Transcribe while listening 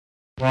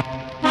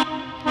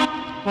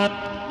Round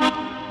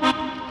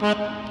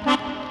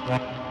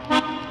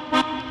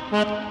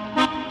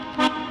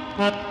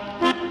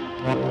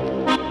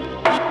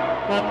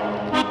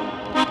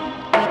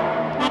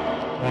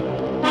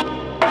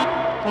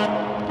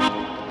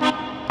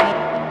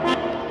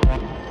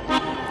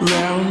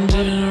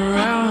and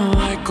around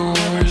like a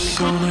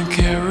horse on a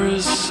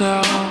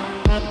carousel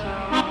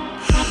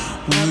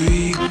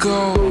we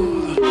go.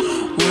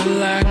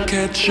 Will I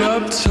catch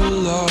up to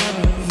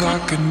love? I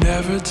can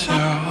never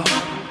tell.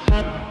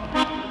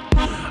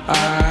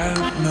 I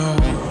know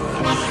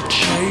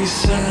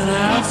chasing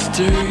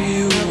after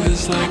you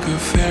is like a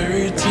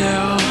fairy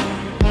tale,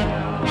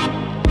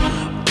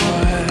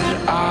 but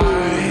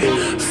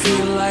I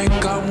feel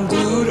like I'm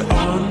glued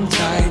on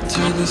tight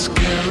to this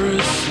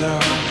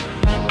carousel.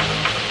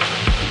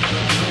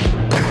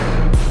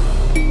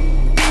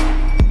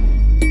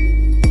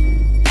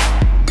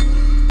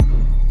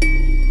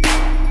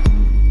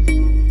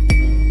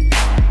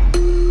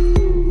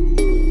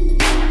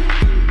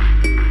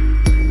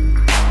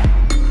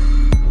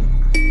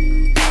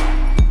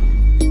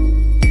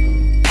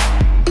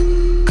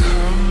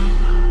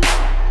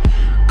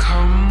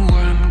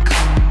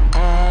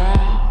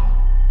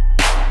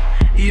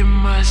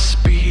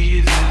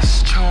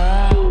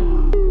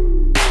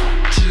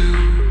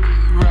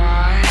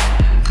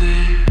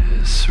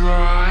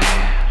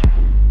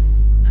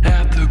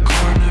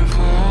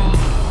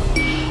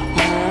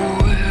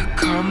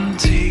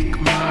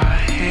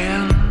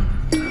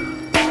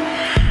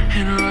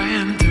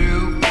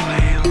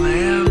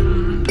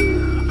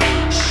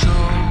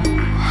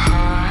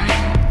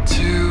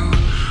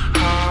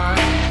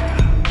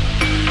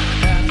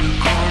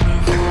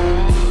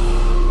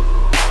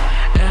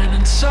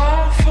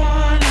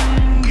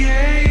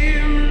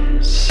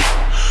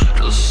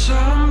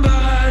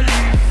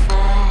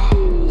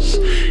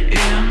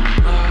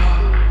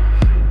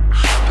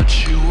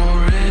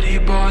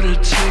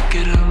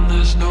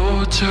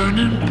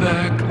 Turning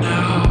back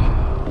now.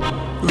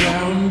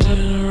 Round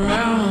and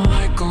around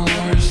like a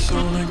horse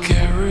on a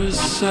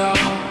carousel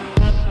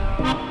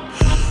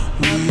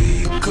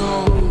we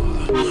go.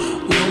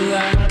 Will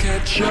I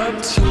catch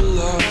up to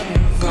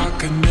love? I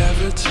can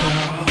never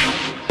tell.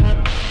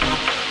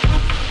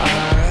 I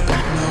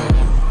know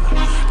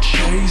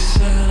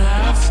chasing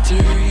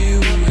after you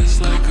is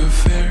like a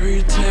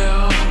fairy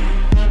tale,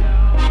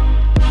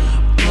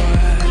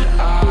 but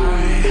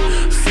I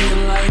feel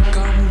like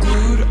I'm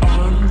glued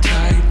on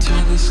tight to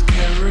this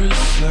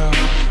carousel.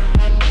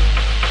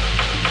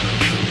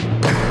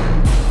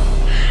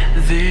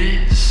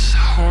 This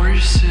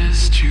horse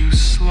is too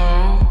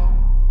slow.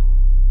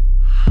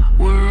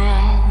 We're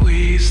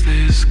always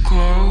this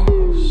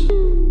close.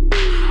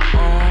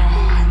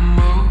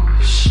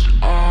 Almost,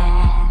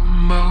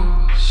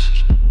 almost.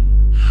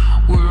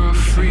 We're a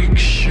freak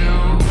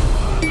show.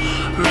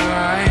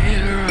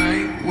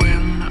 Right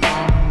when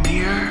I'm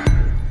near,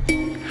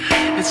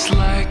 it's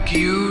like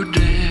you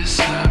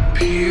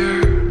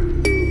disappear.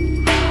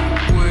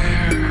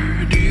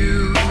 Where do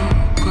you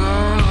go?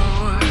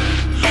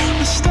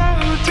 The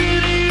style of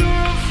dating,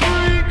 you're a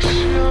freak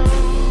show,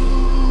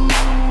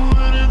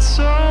 and it's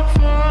all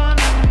fun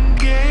and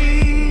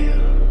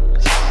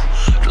games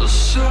till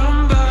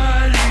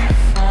somebody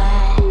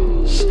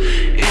falls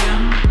in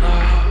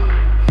love,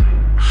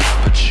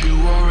 but you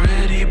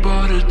already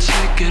bought a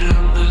ticket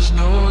and there's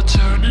no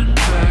turning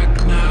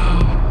back now.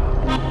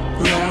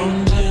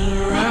 Round and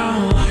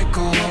around like a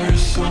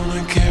horse on a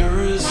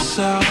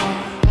carousel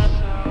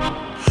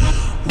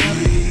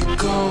we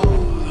go.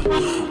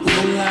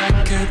 Will I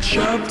catch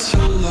up to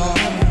love?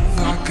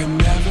 I can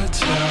never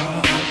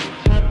tell.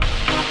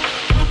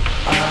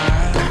 I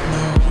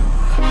know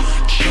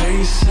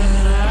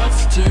chasing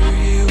after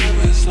you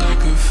is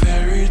like a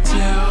fairy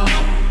tale,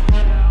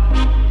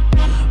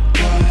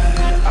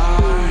 but I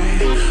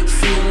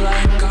feel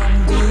like I'm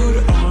glued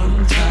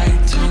on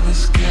tight to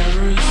this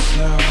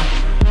carousel.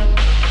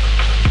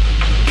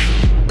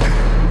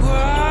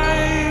 Why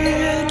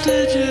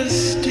did you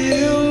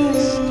steal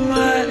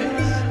my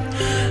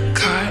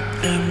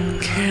cotton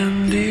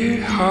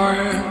candy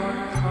heart?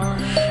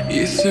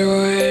 You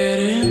threw it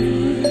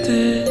in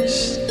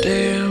this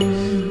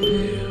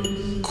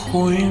damn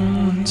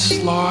coin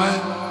slot.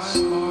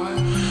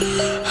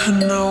 And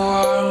now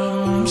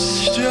I'm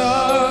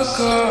stuck,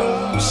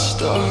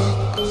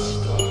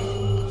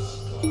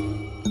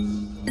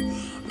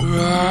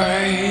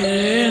 right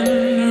in,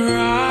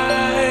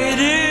 right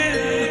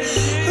in,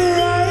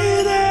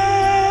 right in.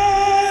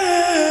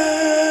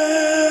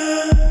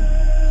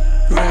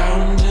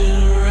 Round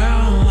and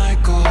around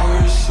like a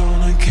horse on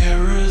a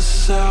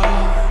carousel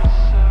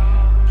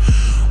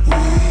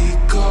we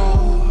go.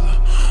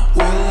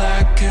 Will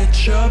I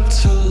catch up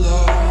to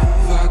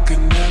love? I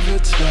can never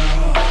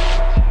tell.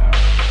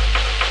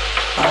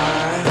 I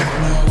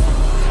know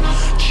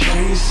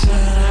chasing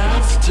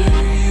after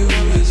you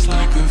is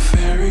like a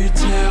fairy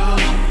tale,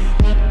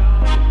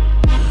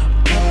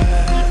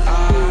 but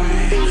I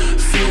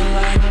feel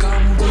like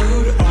I'm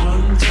glued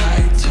on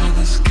tight to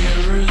this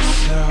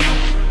carousel.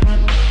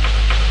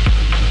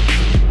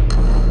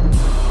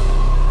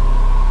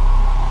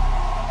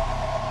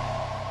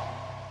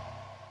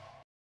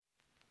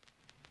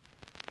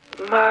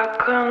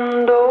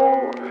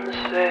 condolences.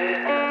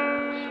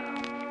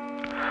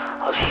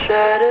 I'll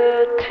shed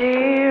a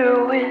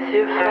tear with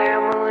your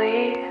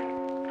family.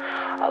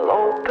 I'll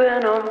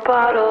open a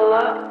bottle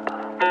up,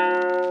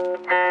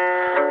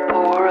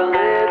 pour a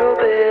little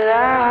bit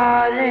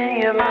out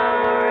in your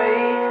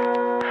memory.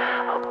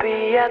 I'll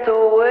be at the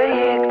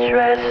wake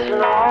dressed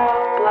in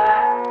all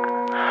black.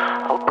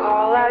 I'll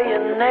call out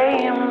your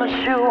name but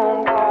you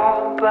won't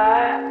call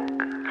back.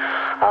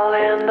 I'll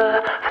hand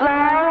a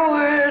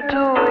flower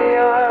to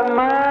your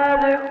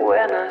mother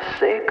when I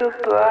say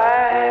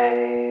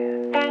goodbye.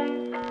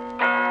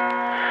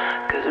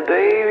 'Cause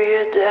baby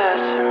you're dead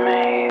to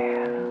me.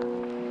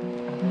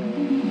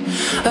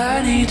 I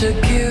need to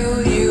kill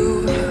you.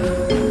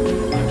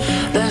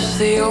 That's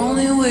the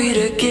only way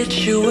to get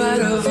you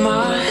out of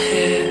my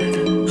head.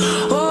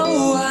 Oh,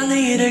 I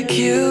need to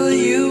kill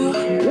you.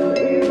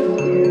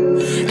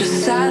 To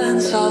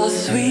silence all the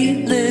sweet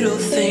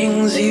little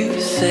things you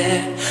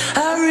said.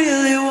 I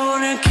really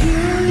wanna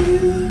kill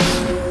you.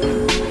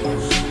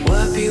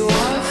 Wipe you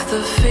off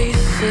the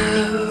face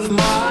of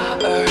my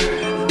earth.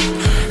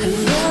 And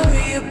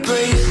bury a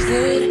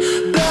bracelet,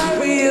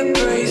 bury a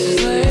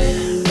bracelet.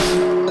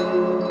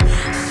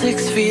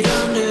 6 feet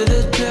under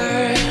the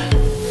dirt.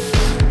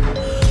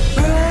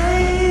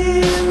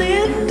 Rainy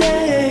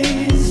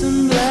days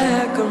and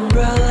black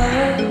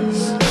umbrellas.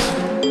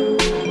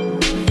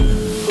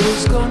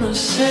 Who's gonna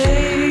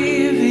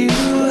save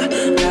you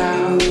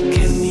now?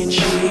 Can you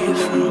cheat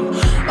from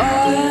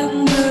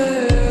underground?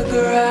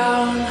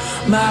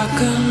 My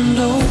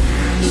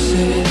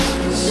condolences.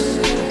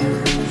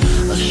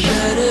 I'll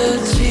shed a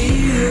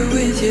tear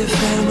with your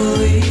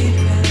family.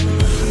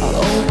 I'll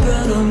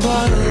open a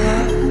bottle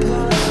up,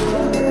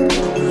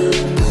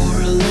 pour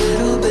a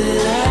little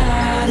bit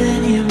out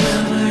in your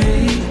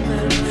memory.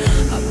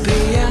 I'll be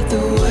at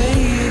the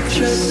wake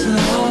dressed in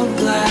all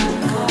black.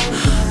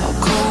 I'll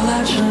call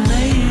out your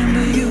name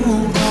but you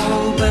won't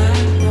call back.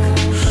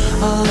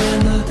 I'll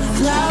hand a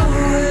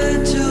flower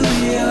to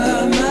your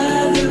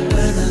mother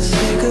when I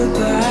say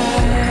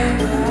goodbye.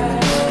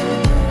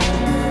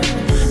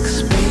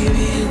 'Cause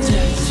baby you're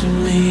dead to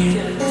me.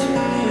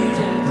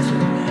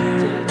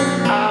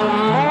 I'll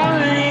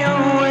mourn you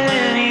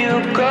when you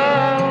go.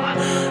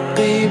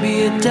 Baby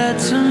you're dead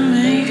to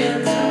me.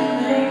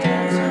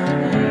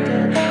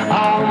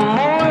 I'll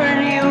mourn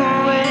you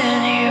when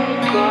you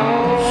go.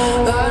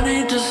 I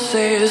need to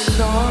say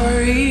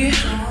sorry.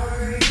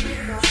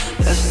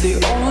 That's the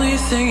only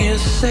thing you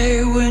say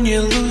when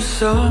you lose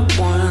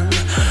someone.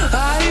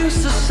 I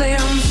used to say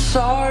I'm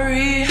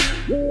sorry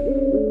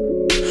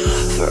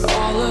for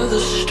all of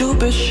the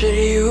stupid shit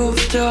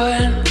you've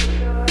done.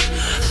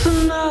 So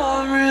now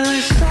I'm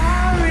really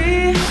sorry,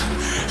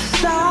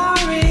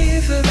 sorry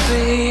for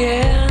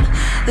being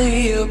the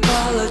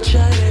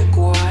apologetic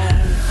one.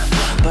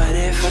 But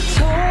if I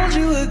told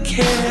you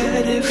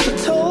again, if I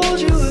told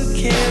you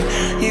again,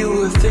 you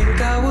would think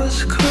I was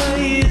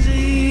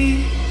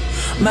crazy.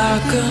 My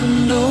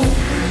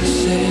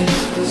condolences.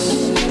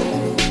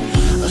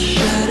 I'll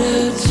shed a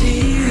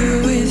tear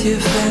with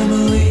your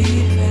family.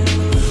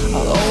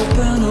 I'll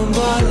open a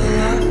bottle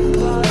up,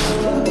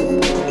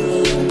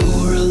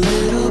 pour a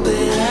little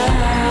bit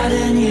out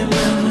in your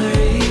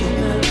memory.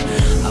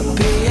 I'll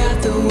be at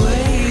the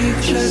wake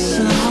dressed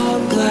in all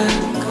black.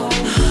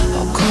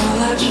 I'll call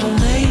out your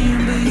name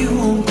but you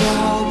won't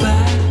call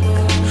back.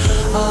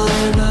 I'll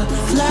hand a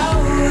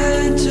flower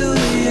to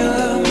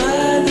your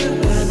mother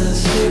when I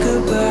say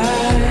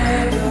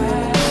goodbye.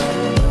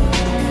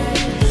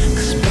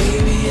 'Cause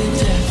baby you're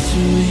dead to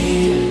me.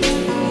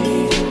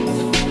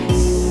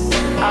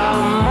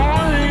 I'll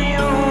mourn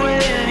you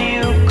when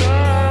you go.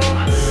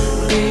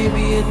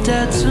 Baby you're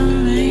dead to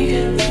me.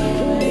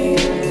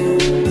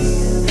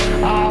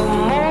 I'll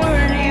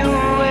mourn you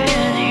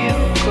when you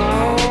go.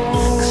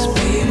 'Cause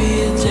baby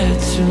you're dead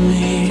to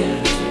me.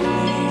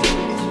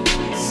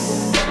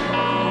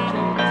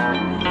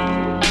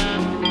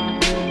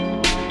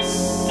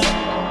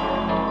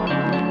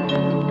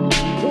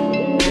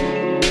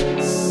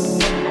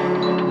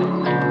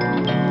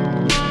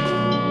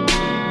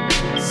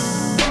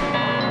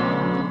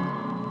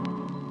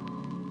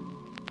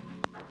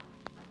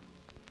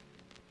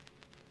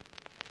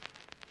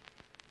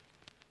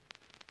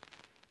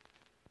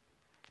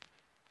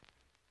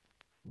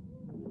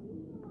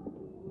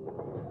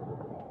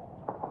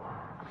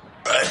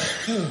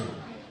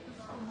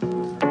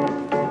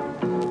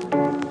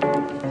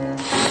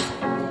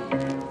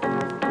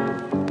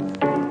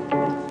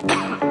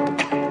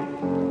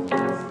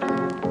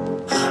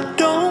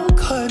 Don't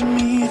cut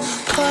me,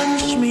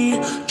 punch me,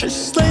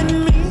 just let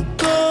me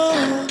go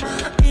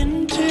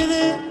into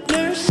the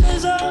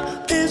nurse's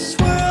office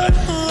where I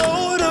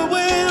float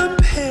away. I'm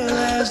pale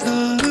as the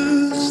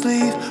loose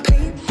leaf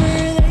paper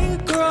they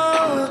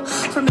grow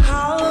from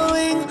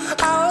howling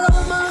out of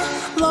my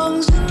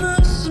lungs in the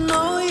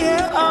snow.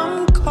 Yeah, I'm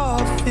cold.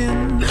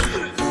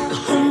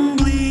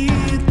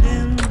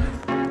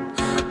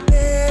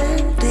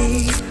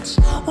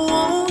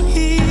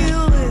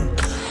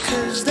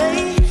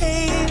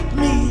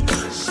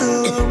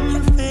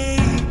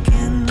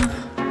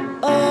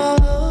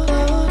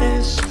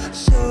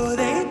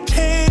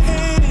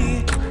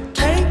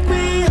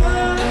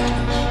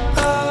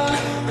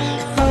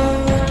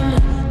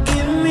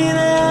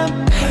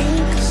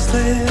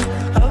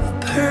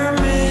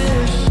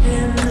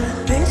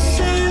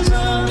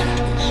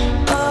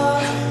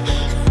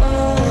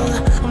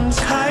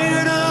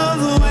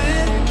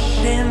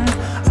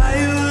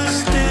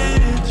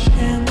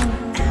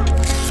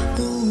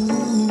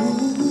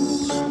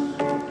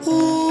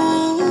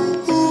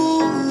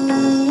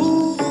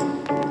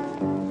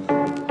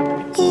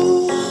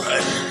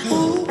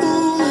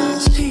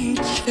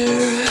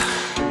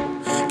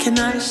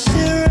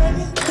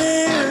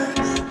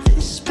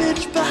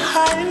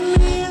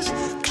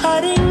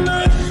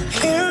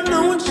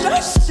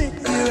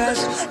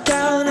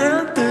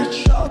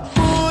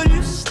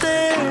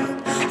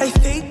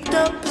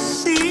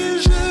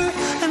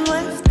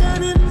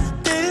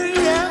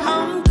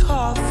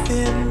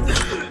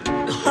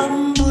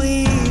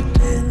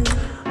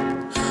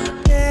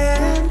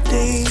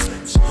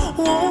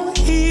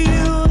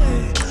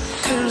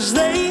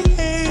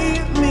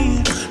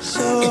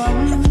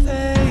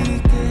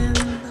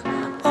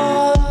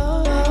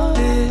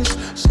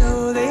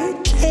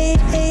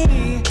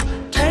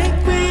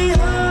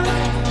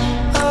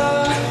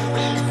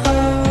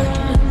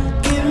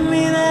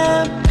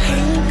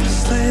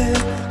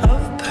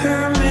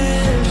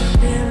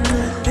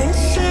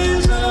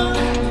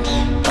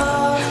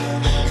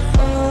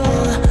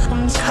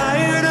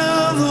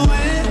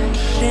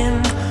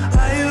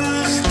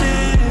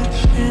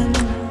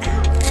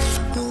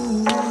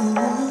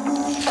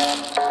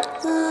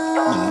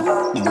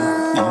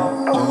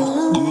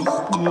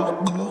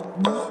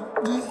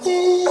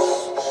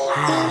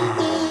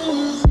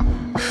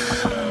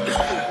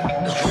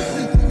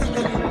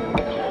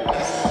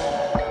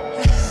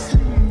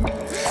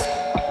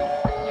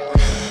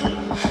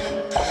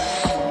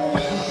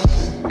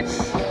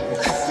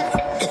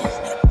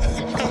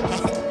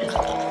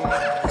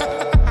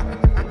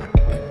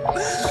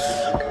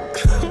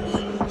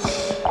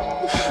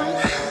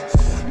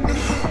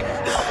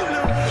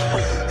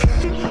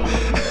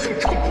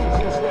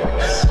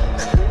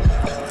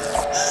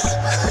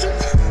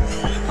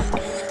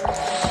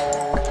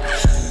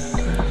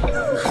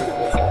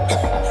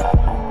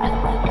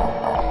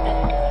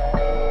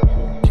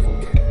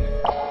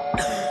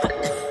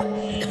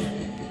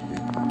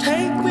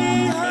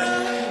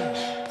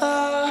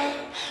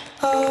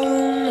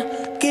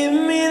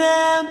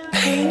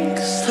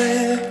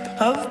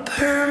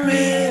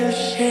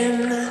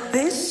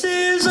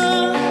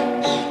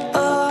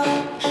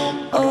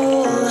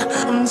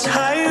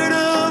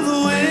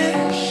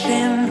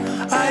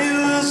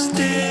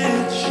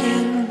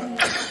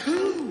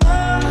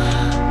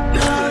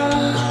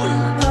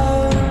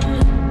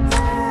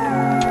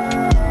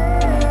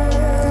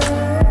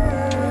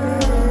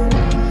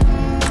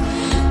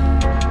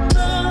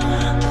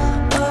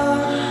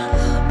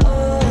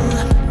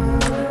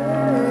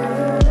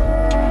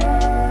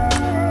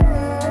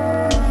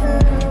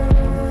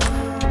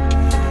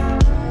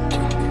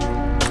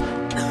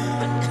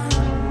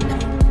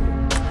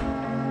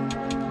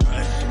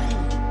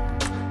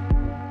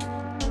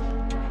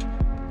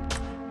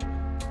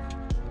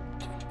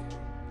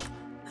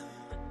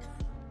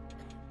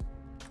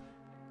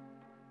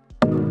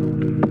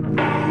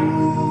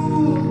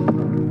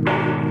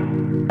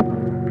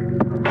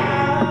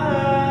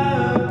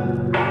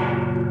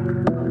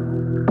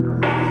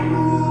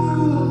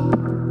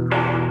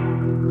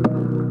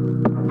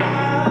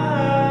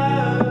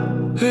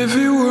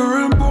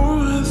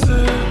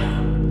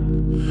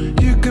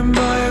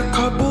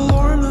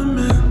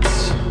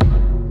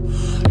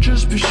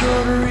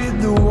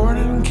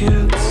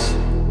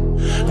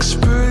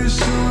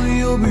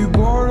 be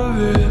bored of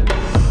it.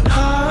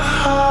 Ha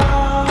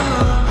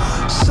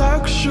ha,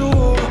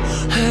 sexual.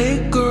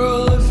 Hey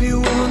girl, if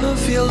you wanna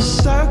feel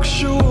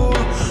sexual,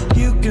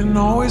 you can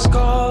always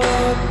call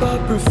up a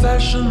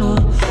professional.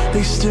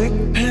 They stick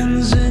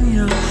pins in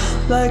you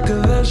like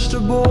a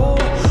vegetable.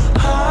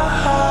 Ha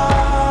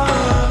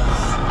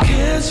ha,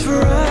 kids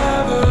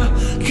forever,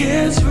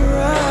 kids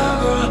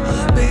forever.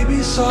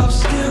 Baby, soft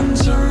skin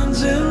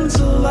turns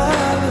into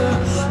leather.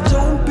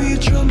 Don't be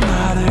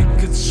dramatic,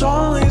 it's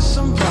only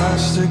some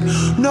plastic.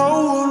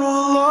 No one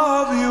will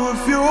love you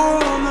if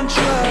you're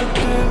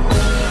unattractive.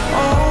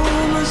 Oh,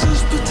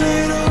 Mrs.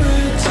 Potato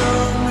Head,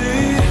 tell me,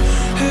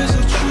 is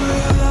it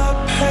true that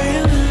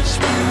pain is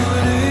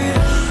beauty?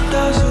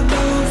 Does a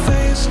new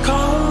face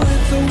come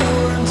with a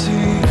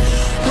warranty?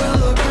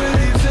 Will a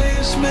pretty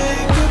face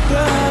make it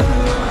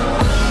better?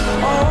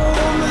 Oh,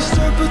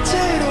 Mr.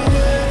 Potato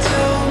Head,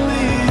 tell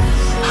me,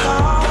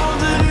 how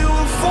did you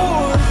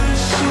afford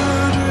this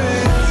surgery?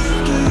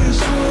 Do you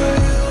swear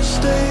you'll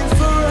stay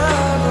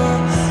forever,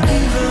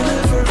 even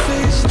if her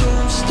face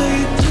don't stay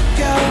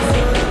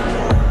together?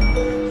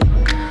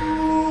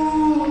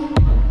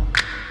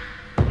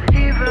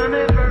 Even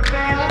if her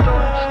face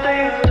don't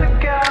stay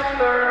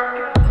together.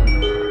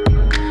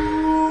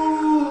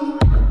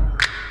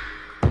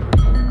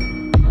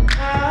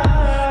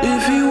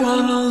 If you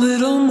want a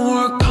little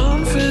more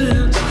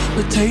confidence,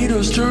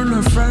 potatoes turn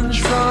to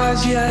French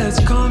fries, yeah, it's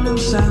common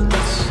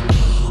sense.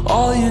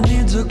 All you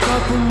need's a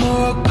couple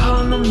more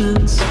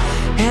condiments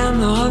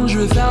and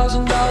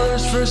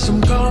 $100,000 for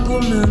some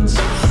compliments.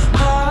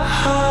 Ha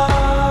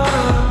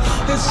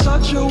ha, it's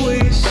such a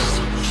waste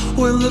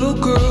when little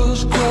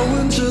girls grow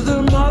into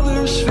their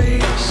mother's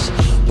face.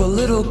 But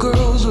little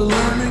girls are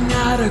learning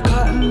how to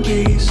cut and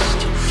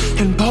paste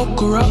and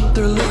pucker up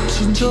their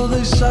lips until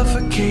they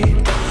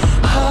suffocate.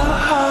 Ha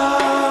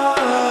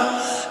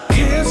ha,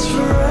 kids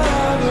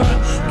forever,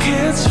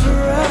 kids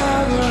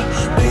forever.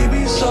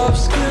 Baby, soft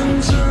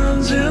skin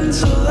turns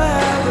into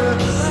leather.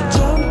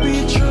 Don't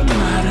be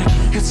dramatic,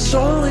 it's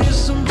only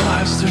some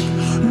plastic.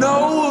 No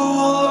one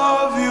will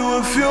love you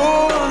if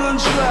you're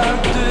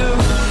unattractive.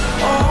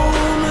 Oh,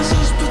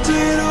 Mrs.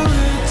 Potato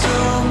Head,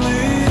 tell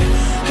me,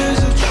 is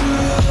it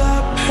true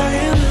that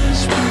pain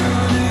is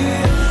beauty?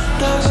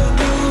 Does a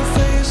new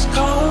face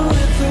come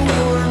with a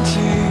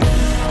warranty?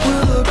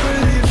 Will a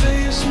pretty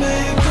face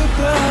make it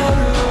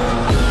better?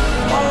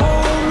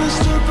 Oh,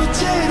 Mr.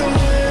 Potato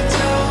Head,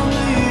 tell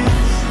me,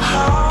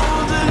 how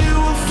did you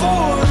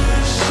afford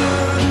this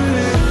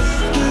surgery?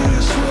 Do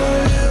you swear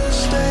you'll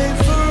stay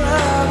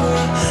forever,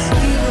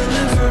 even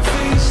if her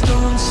face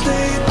don't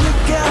stay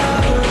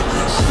together?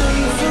 Stay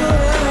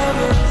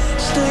forever,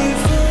 stay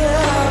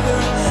forever,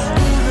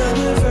 even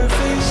if her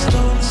face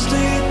don't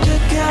stay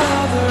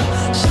together.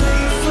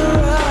 Stay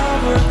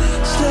forever,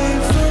 stay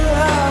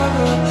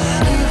forever,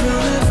 even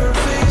if her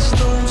face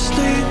don't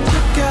stay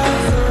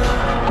together.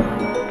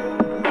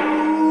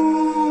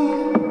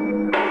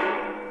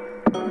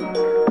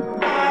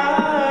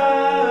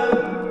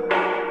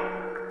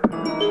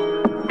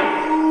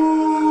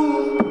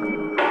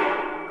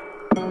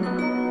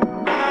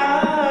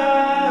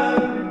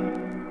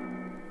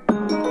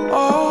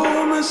 Oh,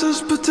 Mrs.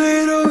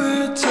 Potato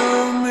Head,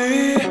 tell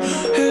me,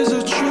 is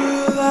it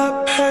true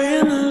that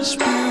pain is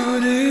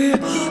beauty?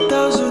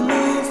 Does a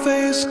new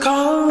face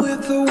come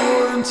with a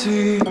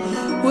warranty?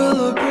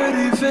 Will a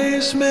pretty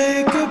face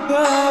make it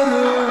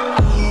better?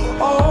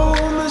 Oh,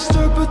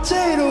 Mr.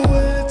 Potato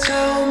Head,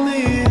 tell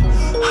me,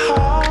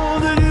 how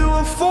did you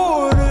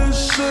afford this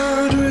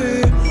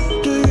surgery?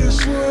 Do you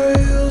swear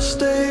you'll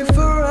stay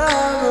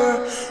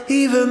forever,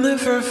 even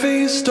if her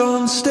face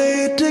don't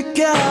stay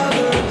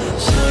together?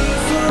 Stay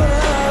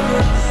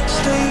forever,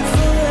 stay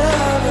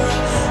forever,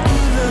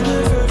 even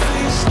if her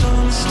face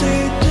don't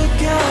stay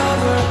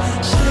together.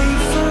 Stay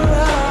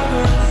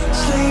forever,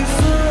 stay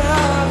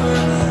forever,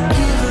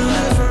 even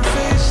if her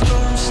face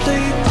don't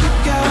stay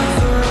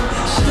together.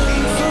 Stay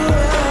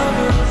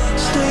forever,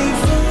 stay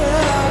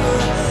forever,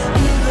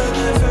 even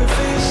if her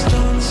face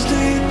don't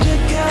stay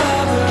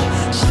together.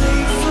 Stay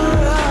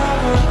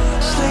forever,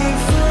 stay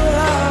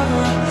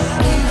forever,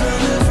 even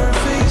if her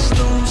face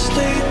don't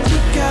stay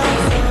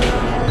together.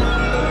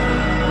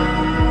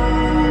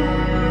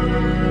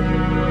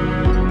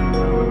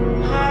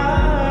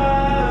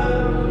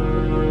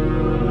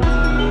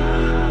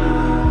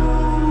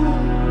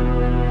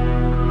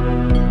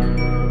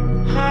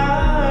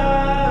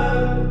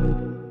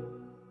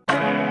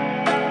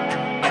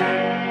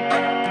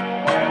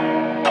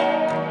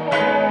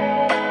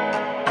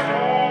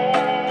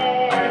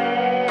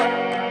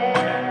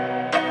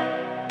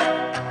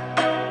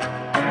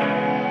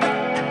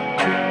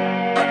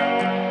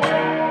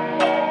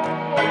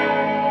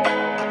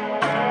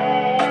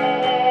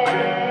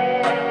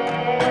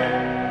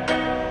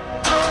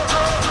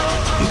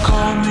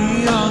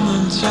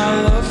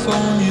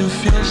 telephone, you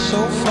feel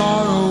so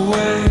far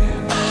away.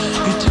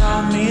 You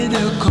tell me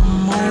to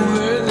come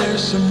over,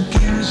 there's some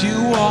games you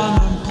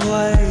wanna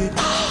play.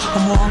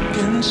 I'm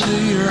walking to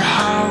your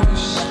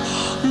house,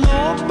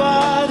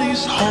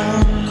 nobody's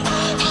home,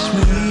 just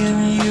me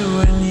and you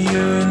and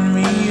you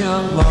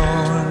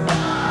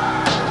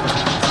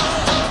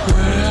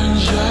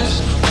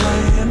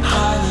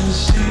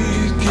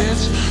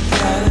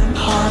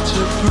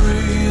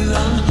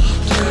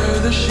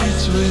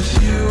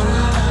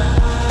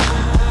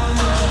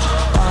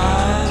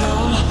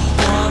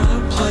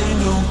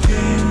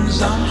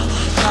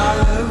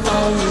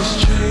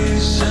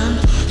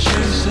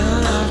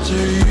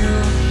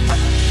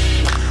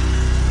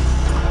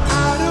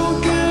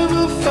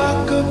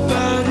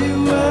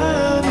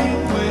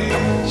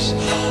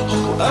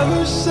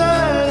ever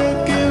said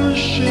I give a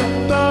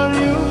shit about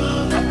you.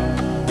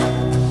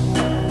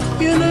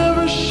 You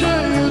never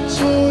share your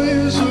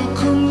toys or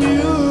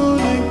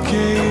communicate.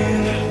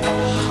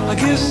 I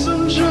guess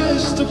I'm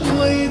just a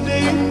play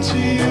date to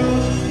you.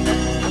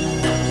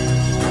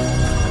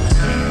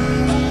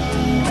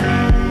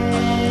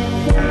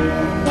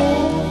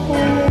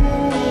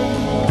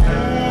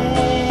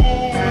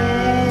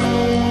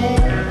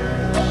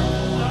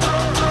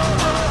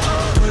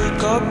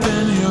 Up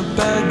in your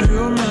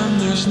bedroom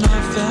and there's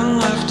nothing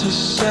left to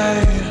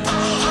say.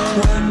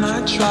 When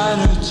I try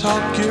to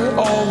talk, you're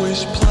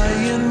always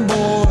playing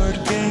board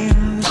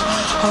games.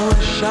 I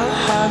wish I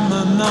had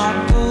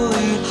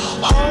Monopoly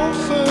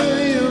over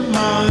your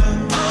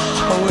mind.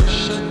 I wish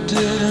I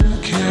didn't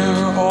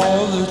care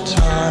all the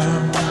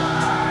time.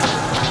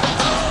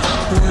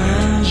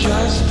 We're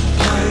just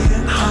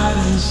playing hide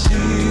and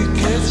seek.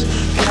 It's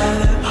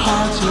getting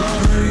hard to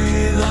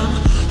breathe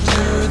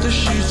under the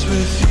sheets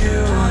with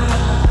you.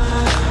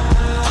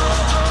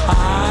 I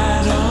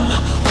don't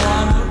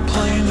wanna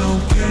play no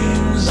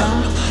games.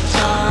 I'm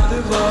tired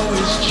of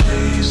always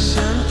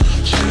chasing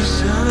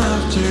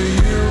after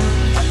you.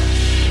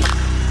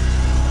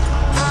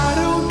 I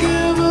don't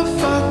give a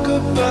fuck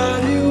about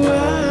you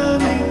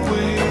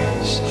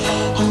anyways.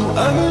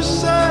 Whoever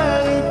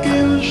said I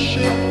give a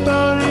shit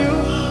about you.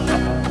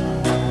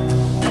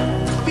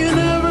 You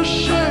never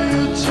share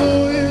your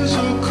toys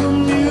or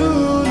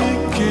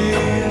communicate.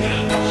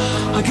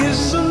 I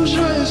guess I'm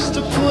just a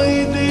play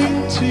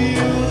date to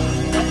you.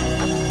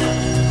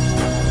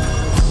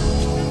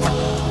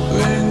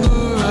 Ring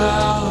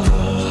around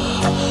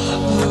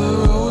the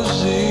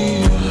rosy.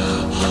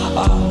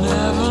 I'll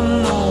never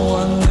know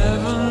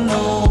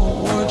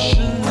what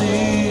you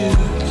need.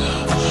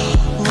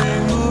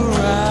 Ring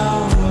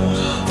around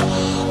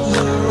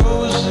the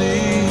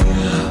rosy.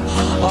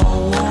 I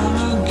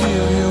wanna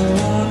give you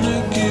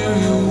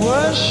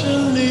what you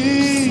need.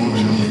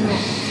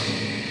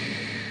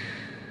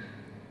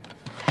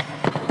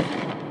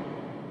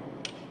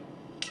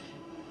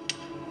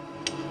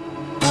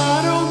 I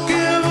don't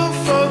give a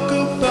fuck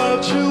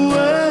about you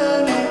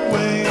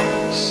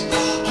anyways.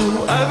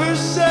 Whoever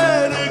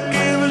said I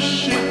give a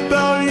shit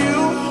about you.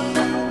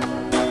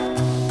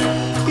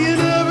 You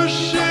never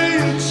share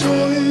your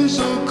toys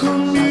or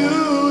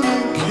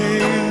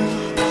communicate.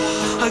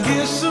 I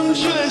guess I'm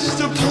just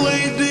a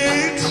play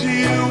date to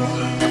you.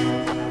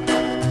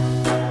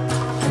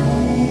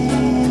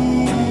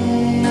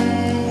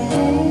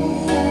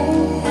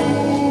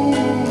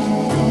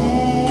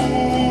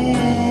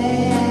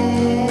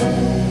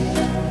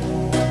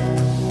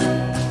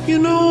 You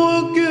know I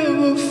give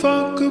a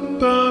fuck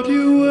about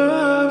you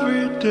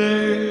every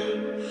day.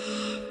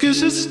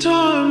 Guess it's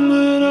time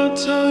that I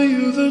tell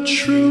you the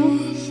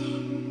truth.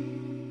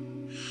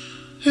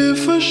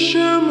 If I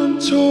share my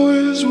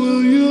toys,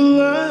 will you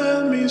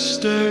let me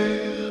stay?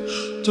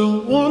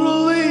 Don't wanna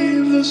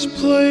leave this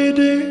play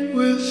date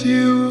with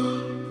you.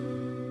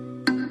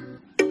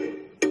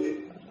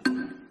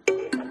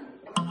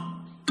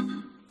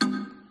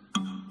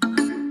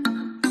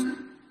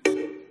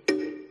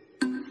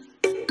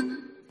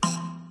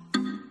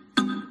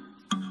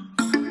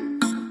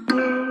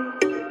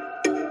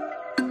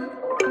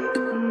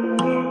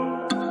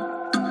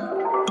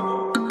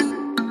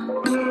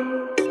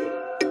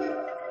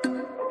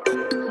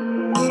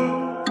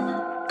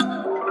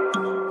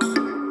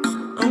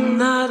 I'm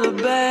not a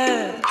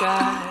bad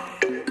guy,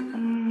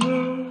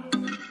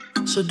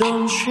 so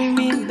don't treat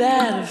me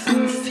bad if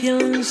I'm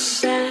feeling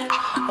sad,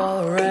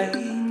 alright.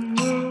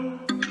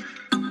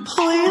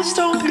 Please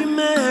don't be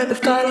mad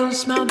if I don't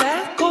smile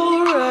back,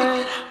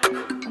 alright.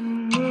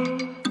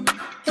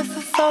 If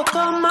I fuck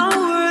up my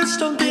words,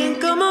 don't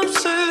think I'm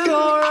absurd,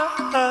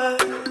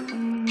 alright.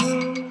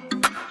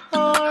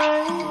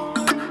 Alright.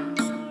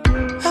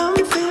 I'm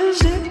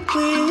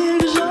physically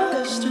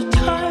exhausted,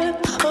 tired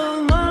of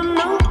my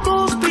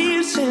knuckles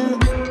beating.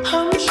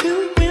 I'm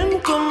chewing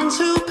gum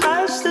to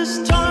pass this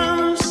time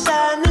of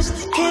sadness.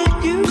 Can't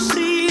you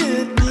see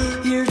it?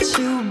 You're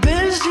too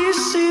busy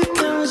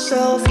seeking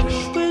selfish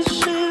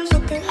wishes.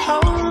 Look at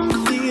how I'm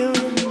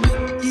feeling.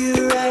 You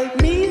write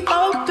me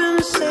up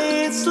and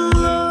say it's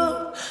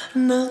love,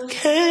 and I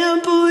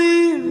can't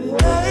believe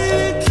it.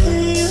 Why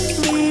can't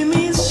you leave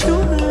me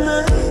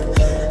tonight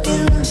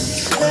in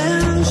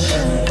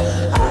detention?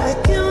 I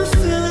can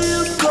feel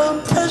your blood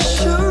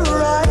pressure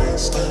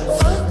rise.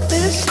 Fuck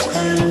this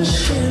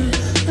tension.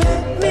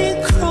 Let me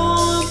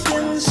crawl up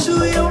into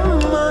your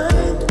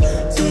mind.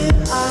 Did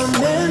I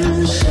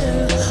mention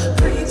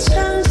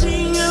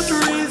pretending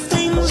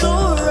everything's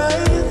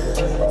alright?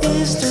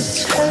 Is the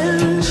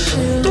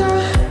tension,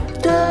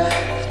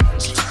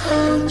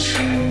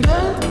 tension,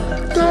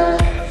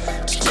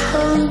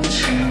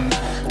 tension,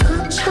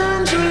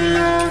 pretending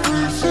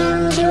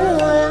everything's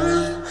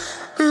alright?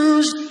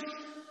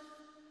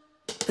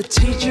 The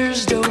teachers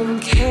don't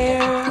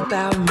care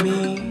about me.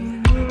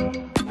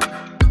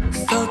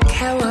 Fuck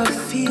how I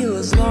feel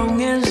as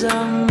long as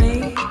I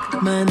make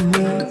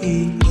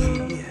money.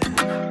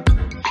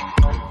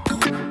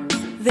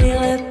 They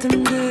let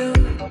them do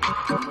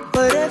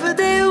whatever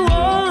they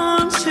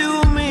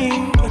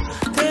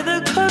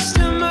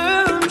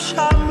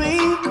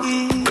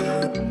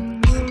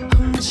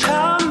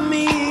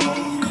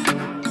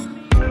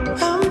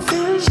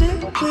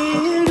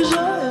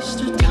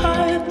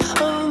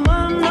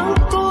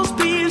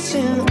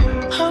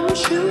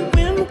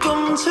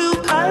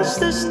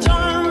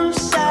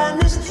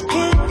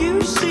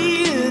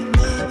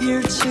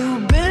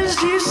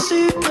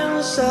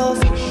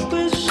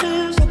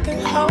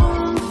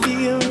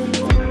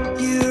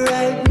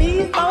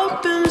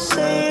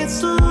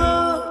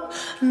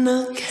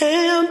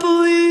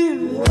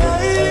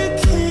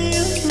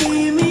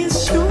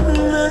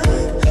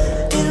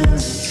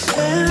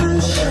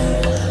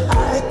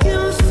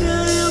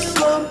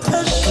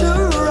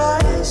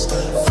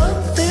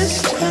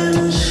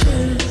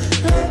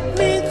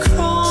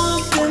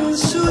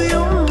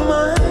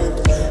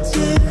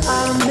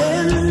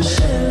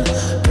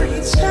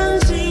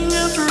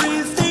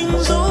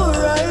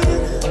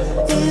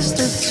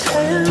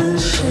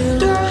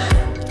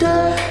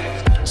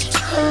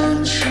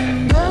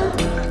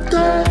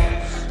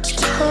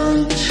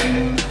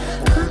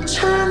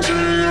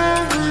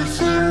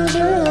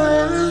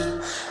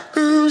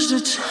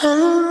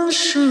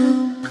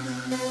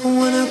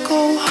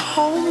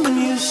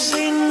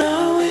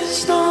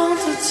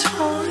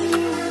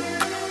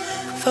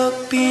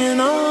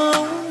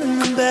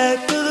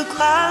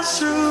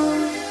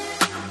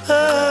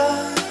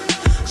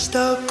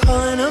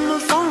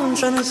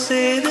trying to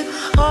say that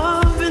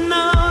I've been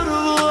out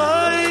of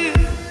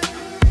line,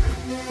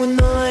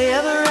 when all I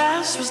ever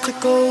asked was to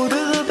go to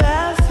the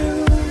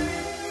bathroom.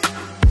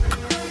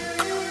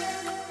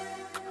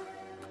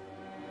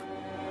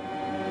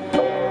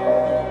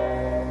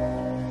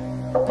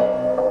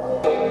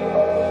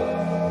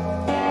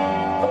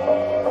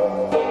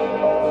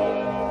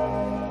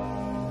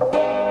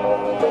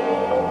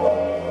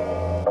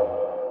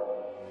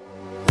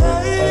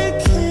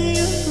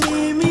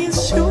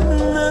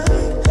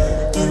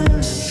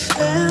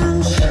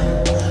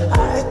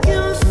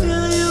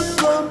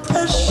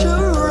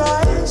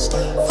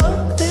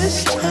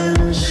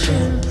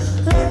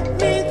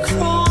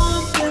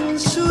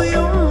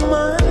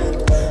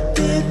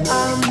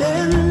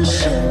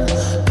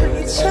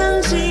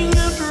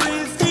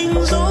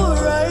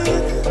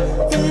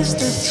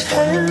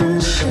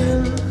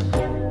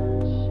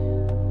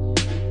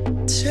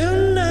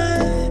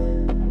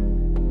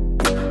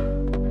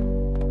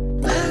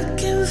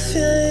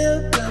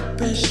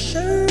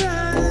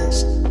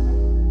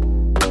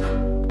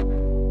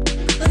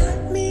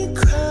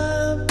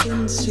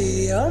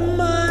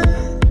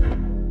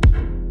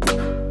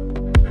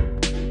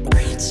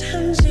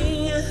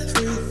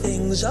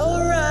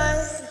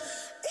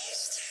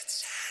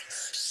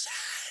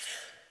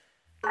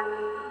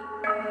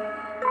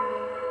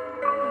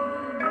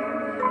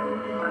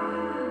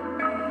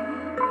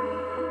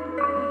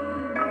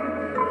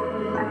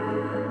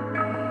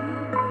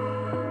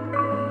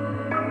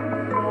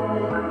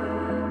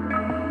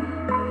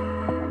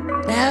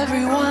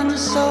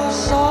 Everyone's so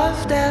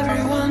soft,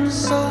 everyone's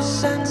so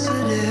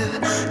sensitive.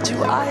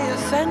 Do I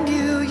offend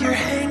you? You're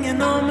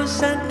hanging on my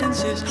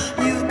sentences.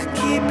 You could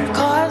keep your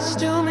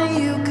costume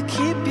and you could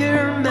keep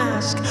your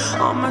mask.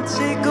 I'ma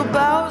take a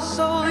bow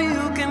so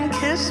you can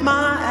kiss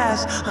my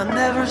ass. I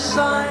never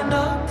signed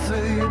up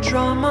for your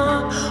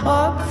drama,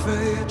 up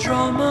for your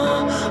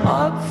drama,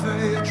 up for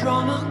your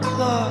drama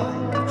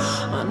club.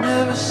 I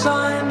never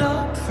signed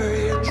up for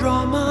your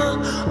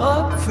drama,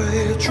 up for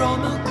your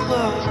drama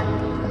club.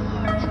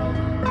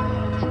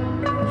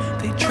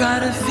 Try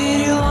to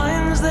feed you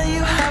lines that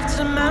you have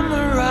to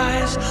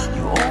memorize.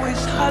 You always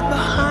hide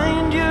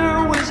behind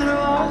your Wizard of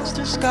Oz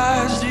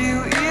disguise. Do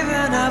you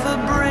even have a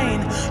brain?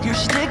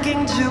 You're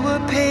sticking to a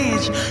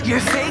page.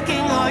 You're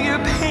faking all your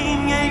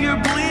pain, yeah,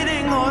 you're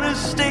bleeding on a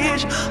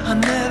stage. I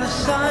never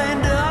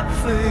signed up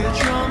for your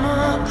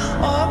drama,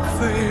 up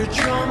for your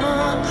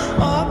drama,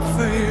 up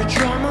for your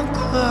drama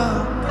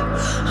club.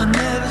 I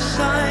never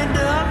signed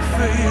up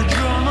for your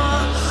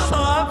drama,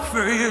 up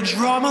for your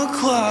drama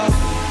club.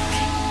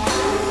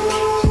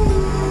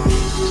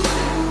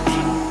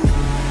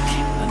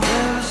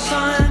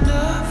 Signed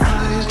up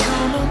for your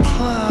drama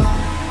club.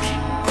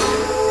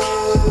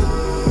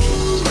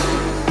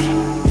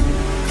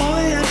 For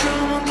your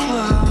drama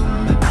club.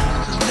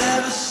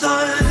 Never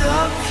signed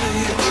up for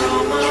your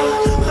drama,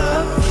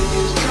 up for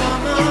your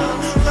drama,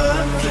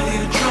 up for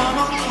your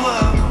drama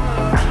club.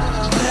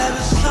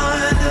 Never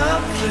signed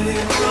up for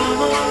your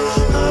drama,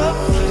 up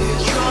for your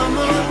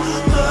drama,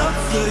 up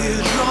for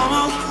your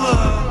drama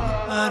club.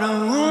 I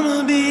don't wanna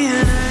be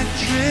an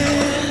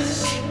actress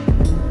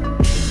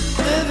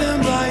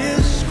living by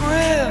a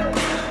script.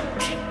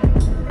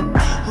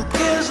 Who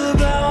cares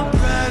about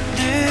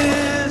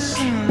practice?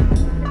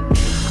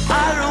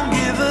 I don't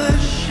give a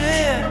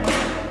shit.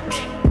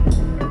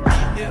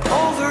 You're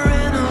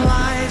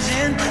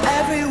overanalyzing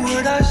every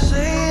word I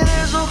say.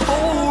 There's a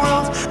whole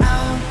world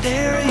out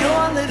there.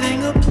 You're living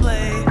a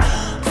play.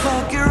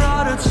 Fuck your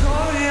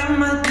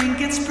auditorium. I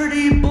think it's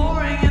pretty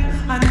boring, and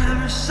I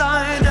never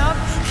signed up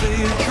for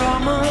your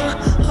drama,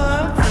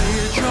 up for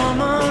your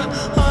drama,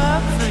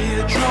 up for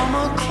your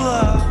drama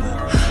club.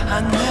 I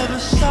never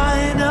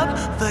signed up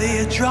for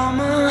your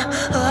drama,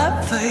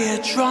 up for your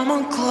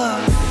drama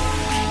club.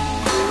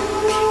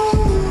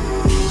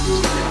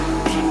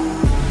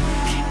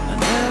 I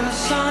never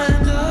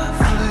signed up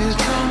for your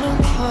drama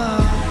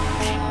club.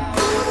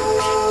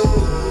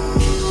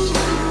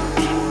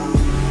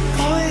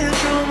 For your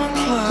drama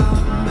club.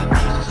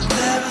 I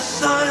never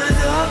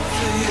signed up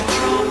for your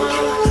drama,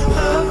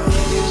 up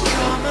for your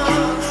drama,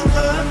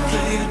 up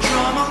for your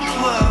drama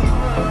club.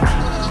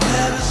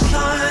 Never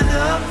signed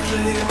up for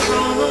your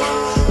drama,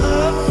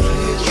 up for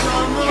your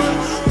drama,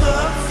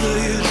 up for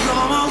your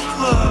drama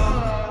club.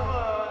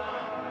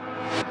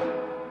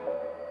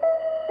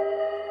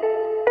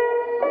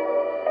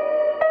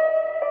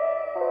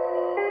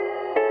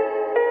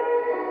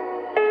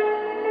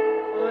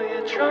 For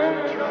your drama.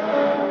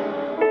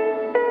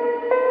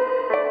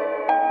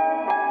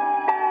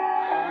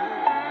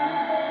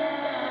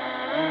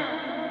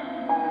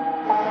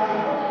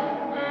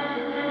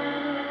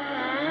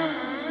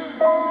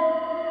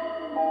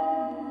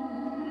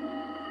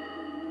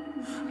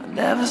 I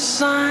never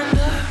signed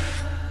up.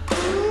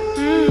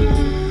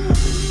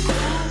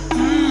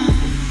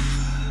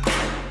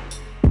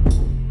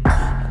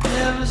 I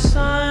never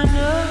signed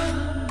up.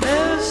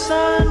 Never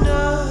signed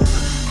up.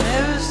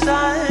 Never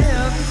signed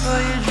up for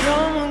your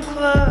drama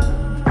club.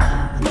 I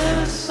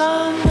never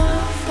signed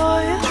up for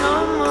your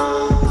drama.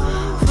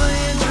 For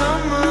your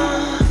drama.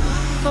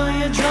 For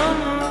your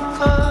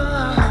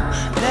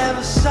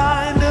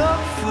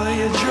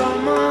your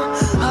drama,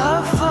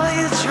 up for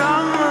your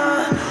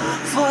drama,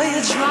 for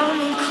your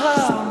drama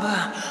club.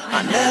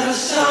 I never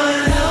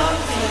signed up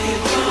for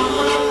your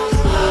drama,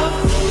 up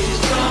for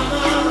your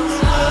drama,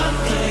 up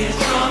for your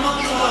drama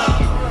club.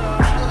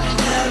 I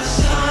never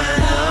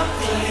signed up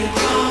for your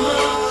drama,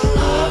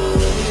 up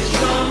for your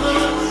drama,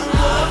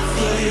 up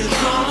for your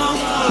drama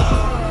club.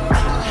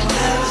 I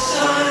never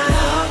signed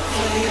up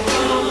for your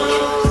drama,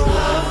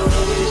 up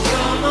for your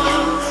drama,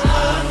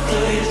 up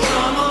for your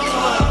drama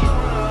club.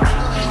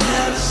 I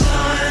never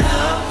signed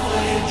up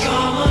for your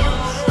drama,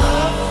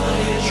 up for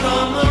your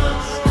drama,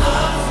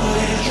 up for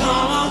your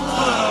drama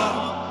club.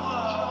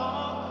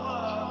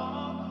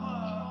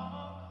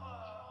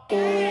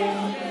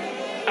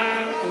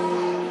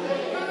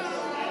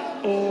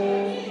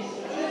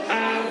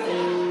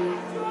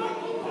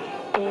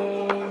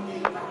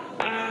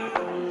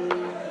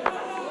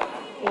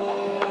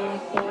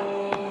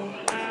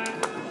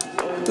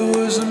 There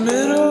was a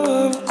middle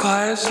of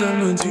class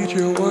and the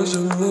teacher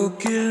wasn't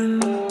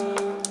looking.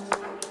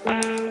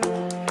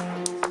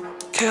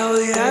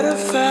 Kelly had a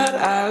fat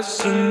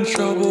ass and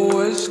trouble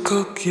was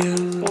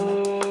cooking.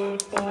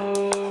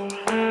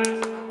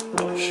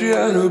 She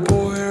had a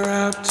boy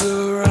wrapped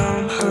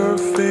around her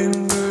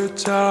finger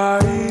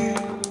tight.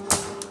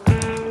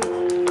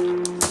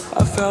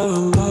 I fell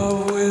in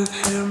love with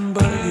him,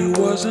 but he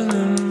wasn't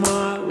in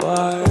my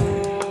life.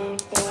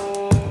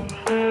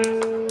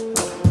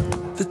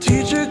 The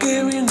teacher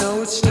gave me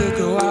notes to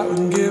go out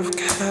and give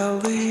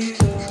Kelly.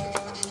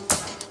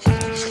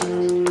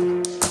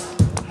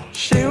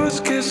 She was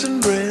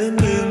kissing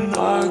Brandon,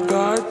 I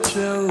got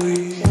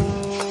jelly.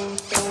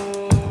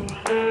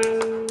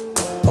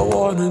 I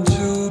wanted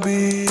to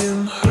be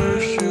in her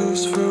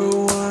shoes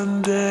for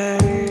one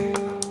day.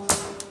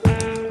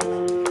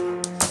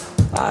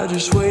 I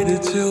just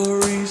waited till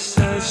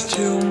recess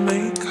to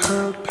make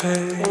her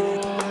pay.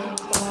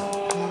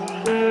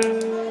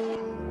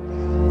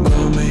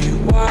 Mommy,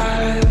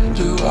 why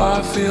do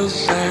I feel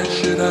sad?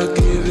 Should I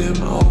give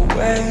him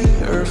away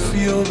or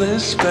feel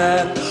this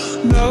bad?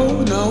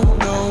 No, no,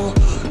 no,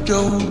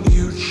 don't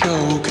you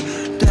choke.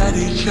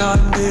 Daddy John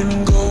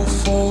didn't go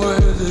for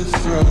the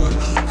throat,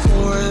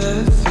 for the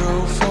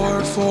throat,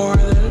 for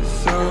the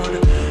throat.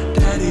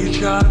 Daddy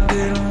John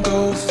didn't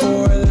go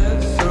for the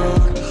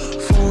throat,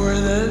 for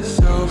the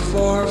throat,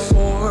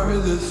 for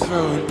the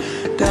throat.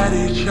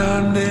 Daddy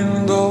John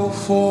didn't go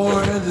for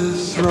the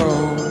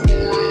throat.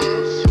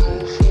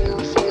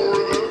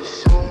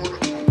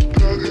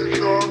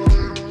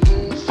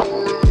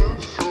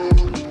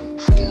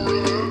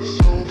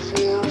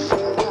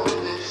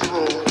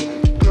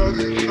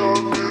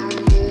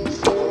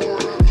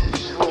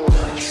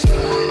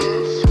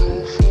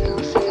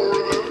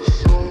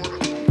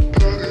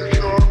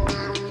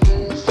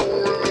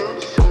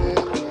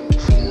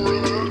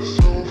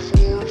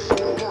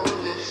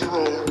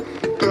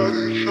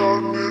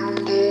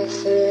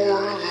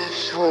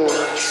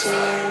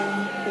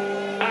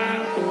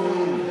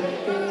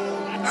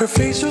 Her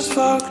face was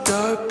fucked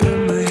up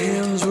and my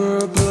hands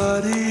were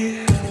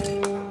bloody.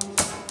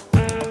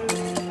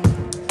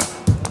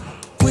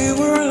 We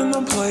were in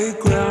the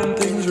playground,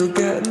 things were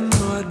getting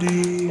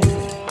muddy.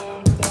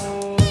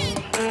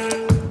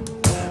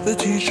 The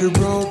teacher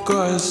broke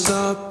us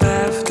up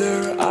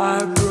after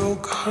I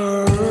broke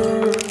her.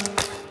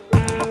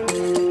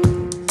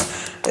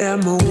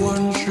 And my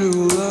one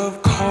true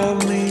love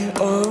called me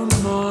a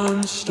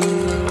monster.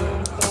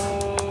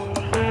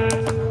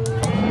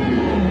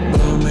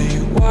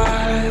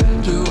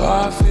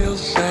 I feel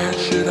sad,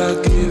 should I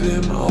give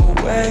him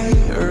away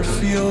or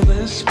feel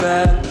this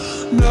bad?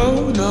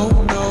 No, no,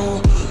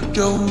 no,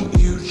 don't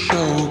you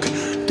choke.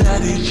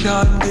 Daddy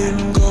John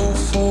didn't go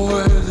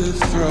for the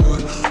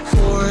throat,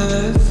 for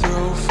the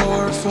throat,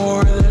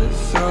 for the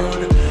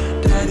throat.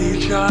 Daddy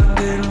John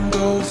didn't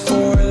go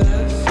for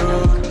the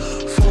throat,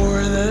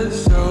 for the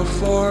throat,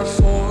 for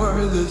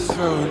the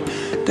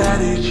throat.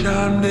 Daddy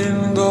John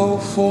didn't go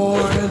for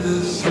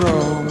the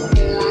throat.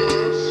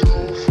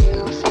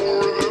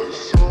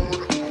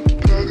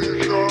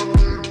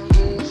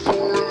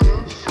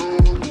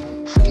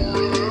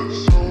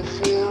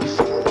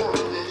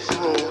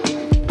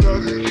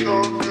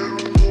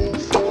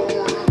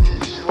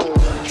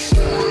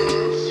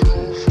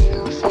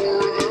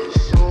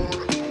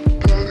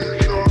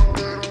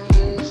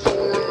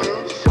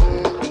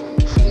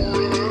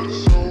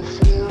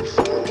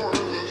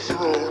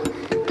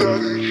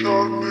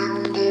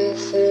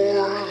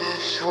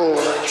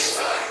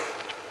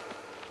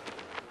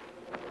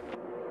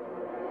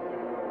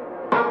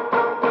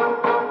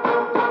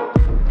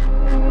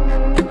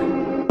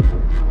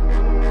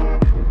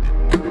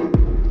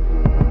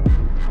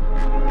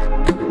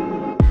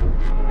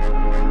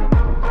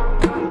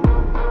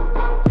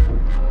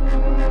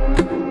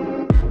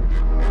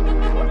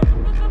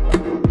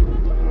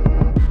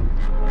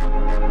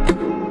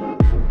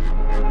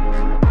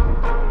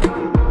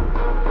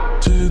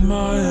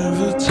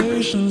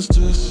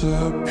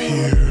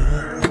 Disappear.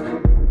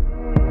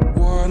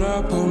 What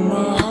I put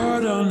my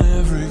heart on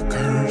every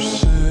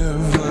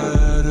cursive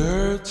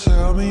letter.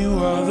 Tell me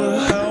why the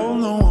hell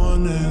no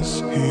one is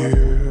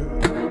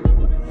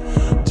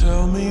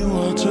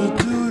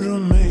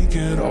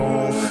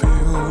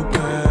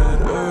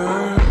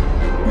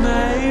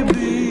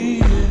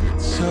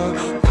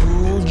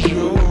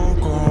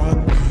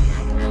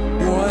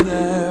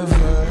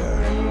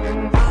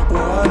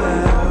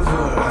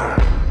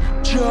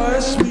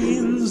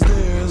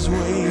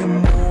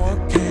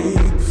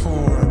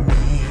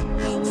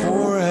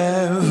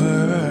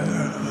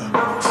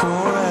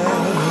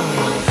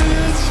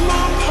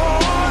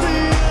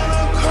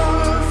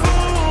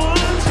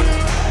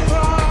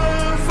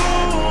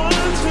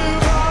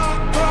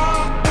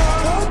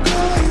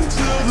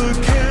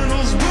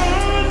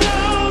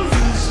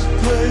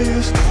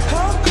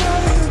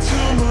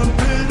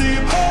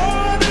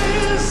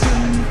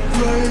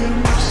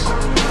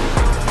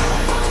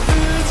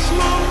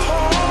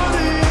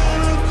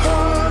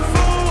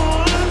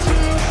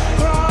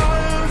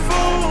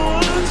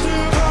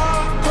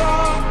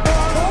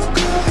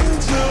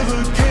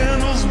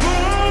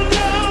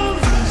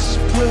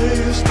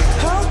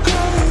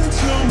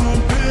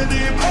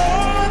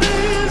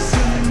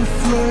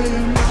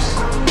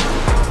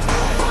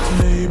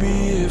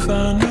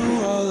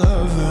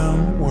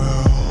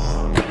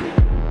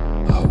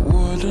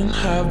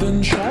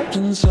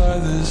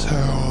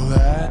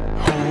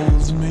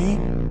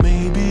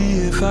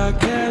if I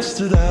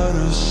casted out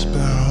a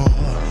spell,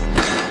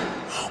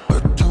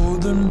 but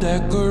told them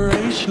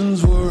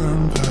decorations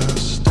weren't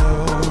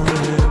pastel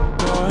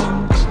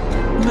ribbons.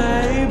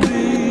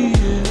 Maybe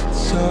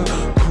it's a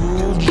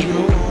cruel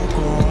joke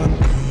on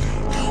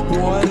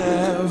me.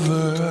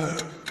 Whatever,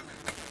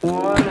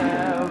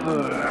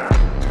 whatever.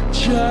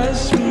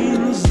 Just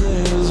means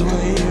there's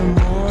way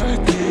more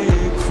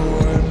cake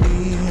for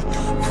me.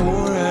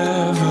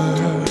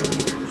 Forever,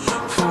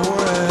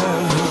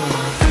 forever.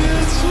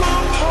 It's my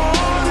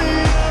party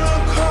and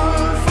I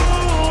cry for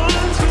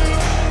one to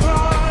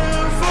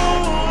cry for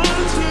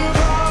one to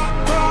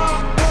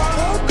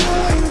How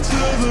kind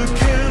till the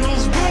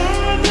candles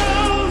burn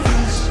out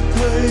this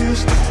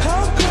place.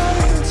 How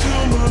kind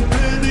till my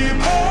pity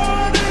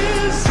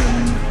parties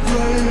in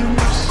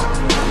flames.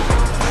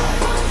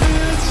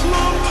 It's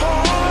my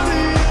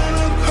party and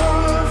I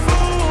cry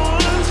for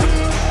one to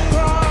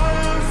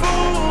cry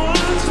for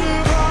one to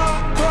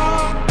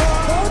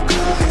How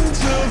kind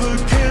till the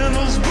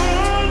candles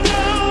burn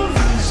out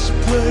this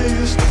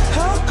place.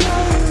 How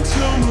kind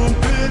till my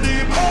pity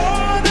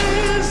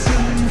parties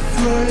in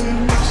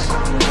flames.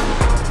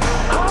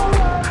 I'm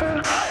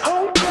laughing,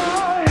 I'm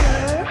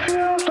crying, it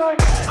feels like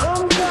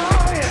I'm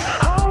dying.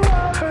 I'm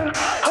laughing,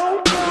 I'm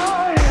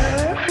crying,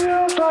 it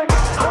feels like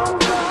I'm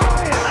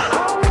dying.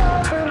 I'm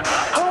laughing,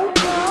 I'm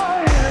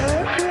crying,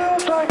 it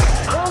feels like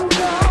I'm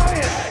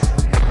dying.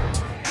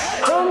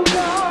 I'm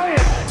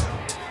dying,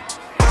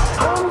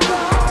 I'm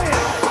dying.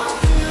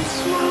 It's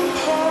my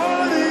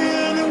party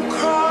and I'm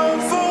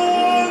crying for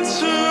one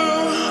to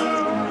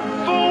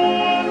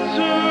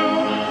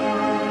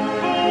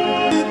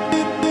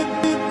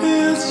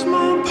It's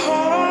my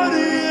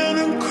party and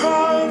I'm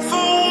crying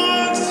for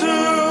one to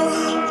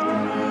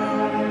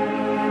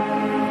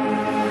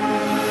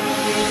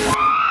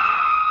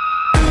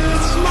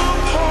It's my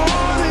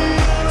party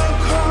and I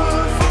cry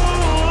for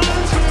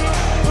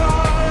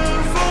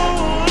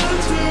one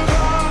to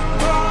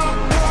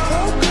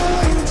How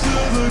kind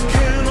till the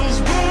candles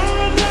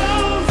burn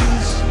out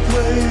this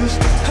place.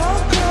 How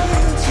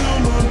kind till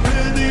my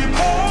pity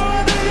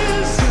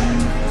parties in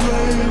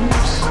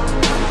flames.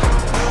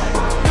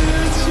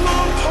 It's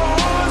my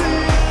party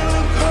and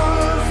I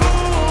cry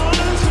for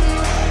one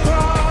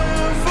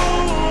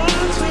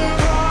to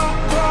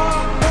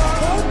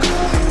How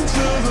kind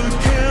till the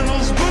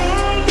candles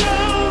burn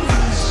out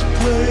this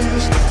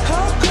place.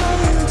 How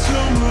kind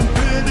till my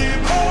pity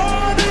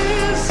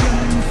parties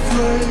in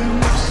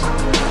flames.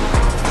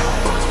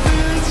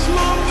 It's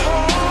my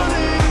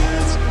party,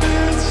 it's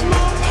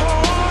my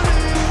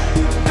party,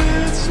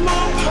 it's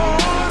my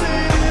party,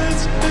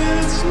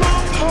 it's my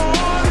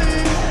party,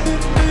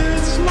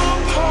 it's my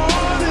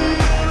party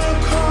and I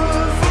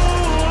cry for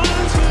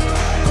one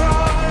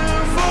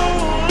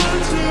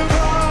to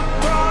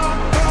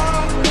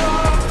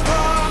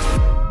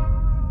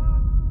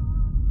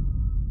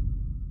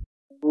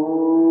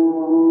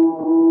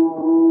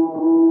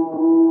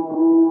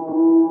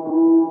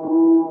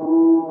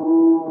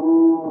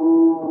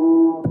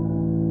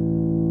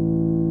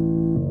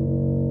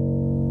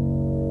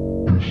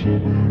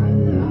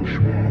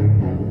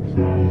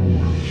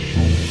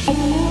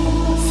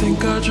I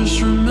think I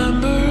just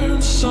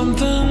remembered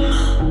something.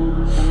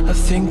 I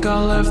think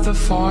I left the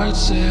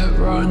faucet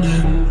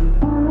running.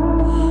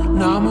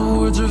 Now my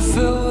words are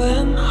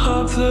filling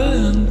up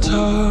the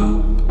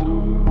tub.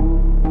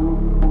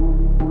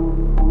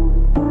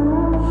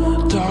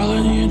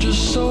 Darling, you're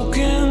just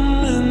soaking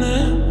in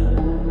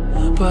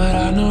it, but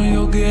I know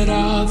you'll get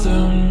out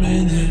the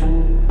minute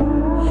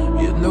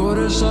you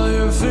notice all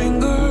your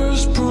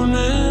fingers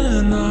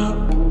pruning up.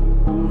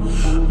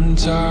 I'm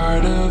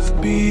tired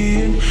of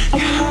being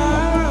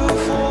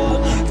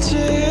careful,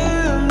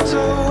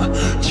 tiptoe,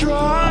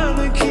 trying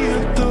to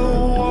keep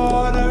the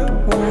water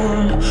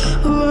warm.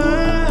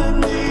 Let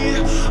me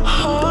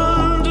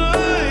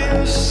under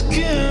your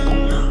skin.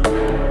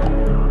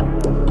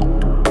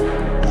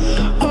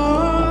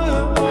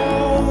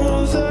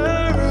 Oh,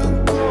 there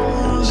it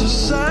goes. I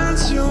said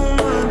too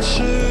much,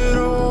 it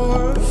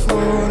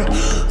overflowed.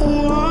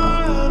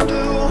 Why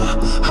do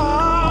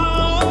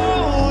I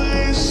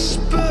always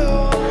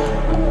spill?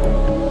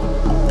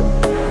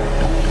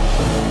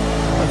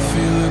 I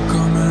feel it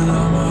coming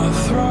on my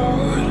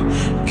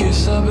throat.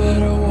 Guess I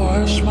better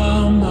wash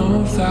my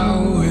mouth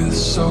out with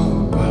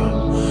soap.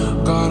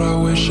 God, I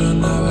wish I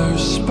never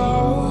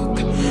spoke.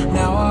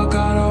 Now I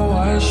gotta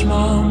wash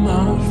my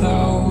mouth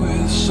out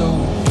with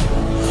soap.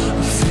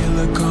 I feel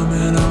it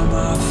coming on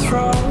my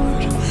throat.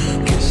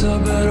 Guess I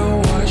better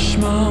wash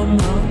my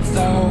mouth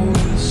out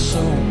with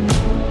soap.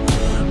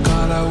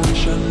 God, I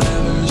wish I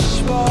never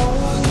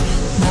spoke.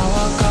 Now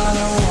I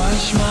gotta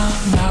wash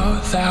my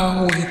mouth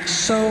out with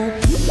soap.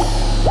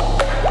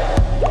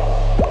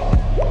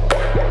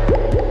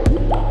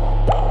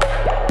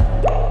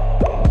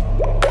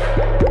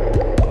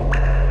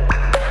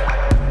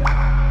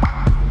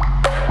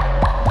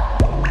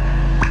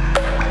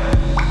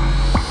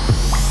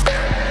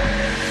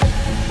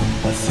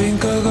 I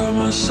think I got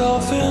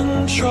myself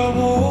in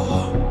trouble,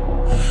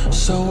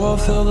 so I'll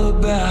fill the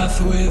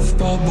bath with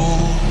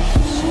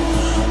bubbles.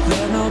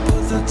 Then I'll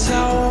put the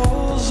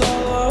towels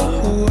all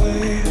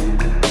away.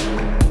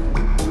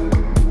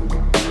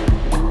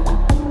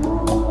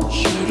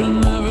 Should've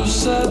never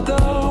said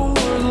the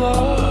word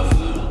love.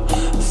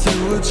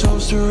 Threw a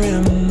toaster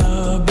in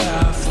the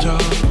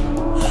bathtub.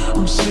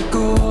 I'm sick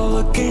of all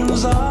the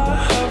games I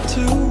have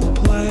to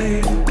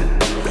play.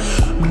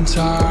 I'm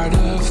tired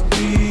of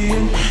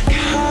being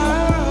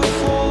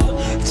careful,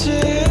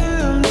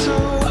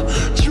 tiptoe,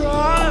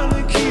 trying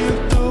to keep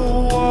the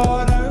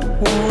water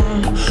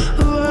warm.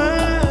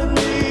 Let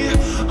me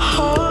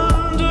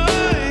under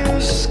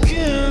your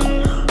skin.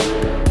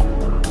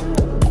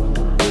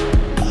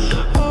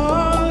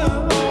 Oh,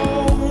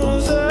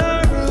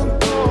 there it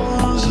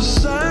goes. I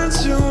sang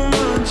too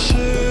much,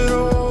 it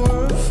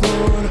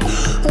overflowed.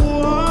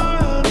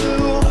 Why do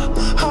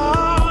I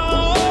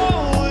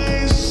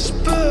always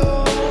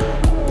spill?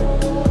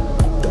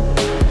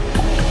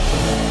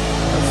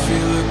 I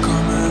feel it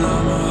coming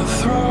on my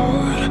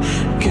throat.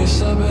 Guess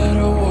I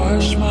better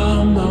wash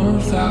my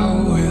mouth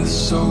out with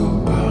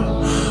soap.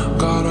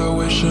 God, I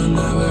wish I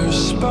never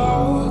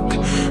spoke.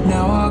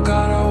 Now I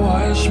gotta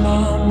wash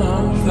my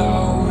mouth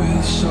out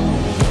with soap.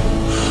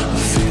 I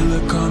feel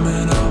it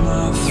coming on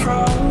my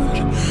throat.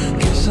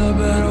 Guess I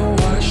better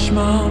wash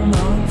my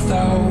mouth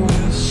out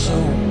with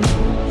soap.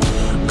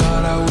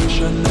 God, I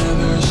wish I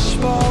never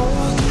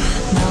spoke.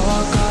 Now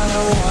I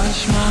gotta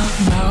wash my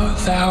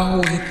mouth out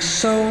with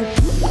soap.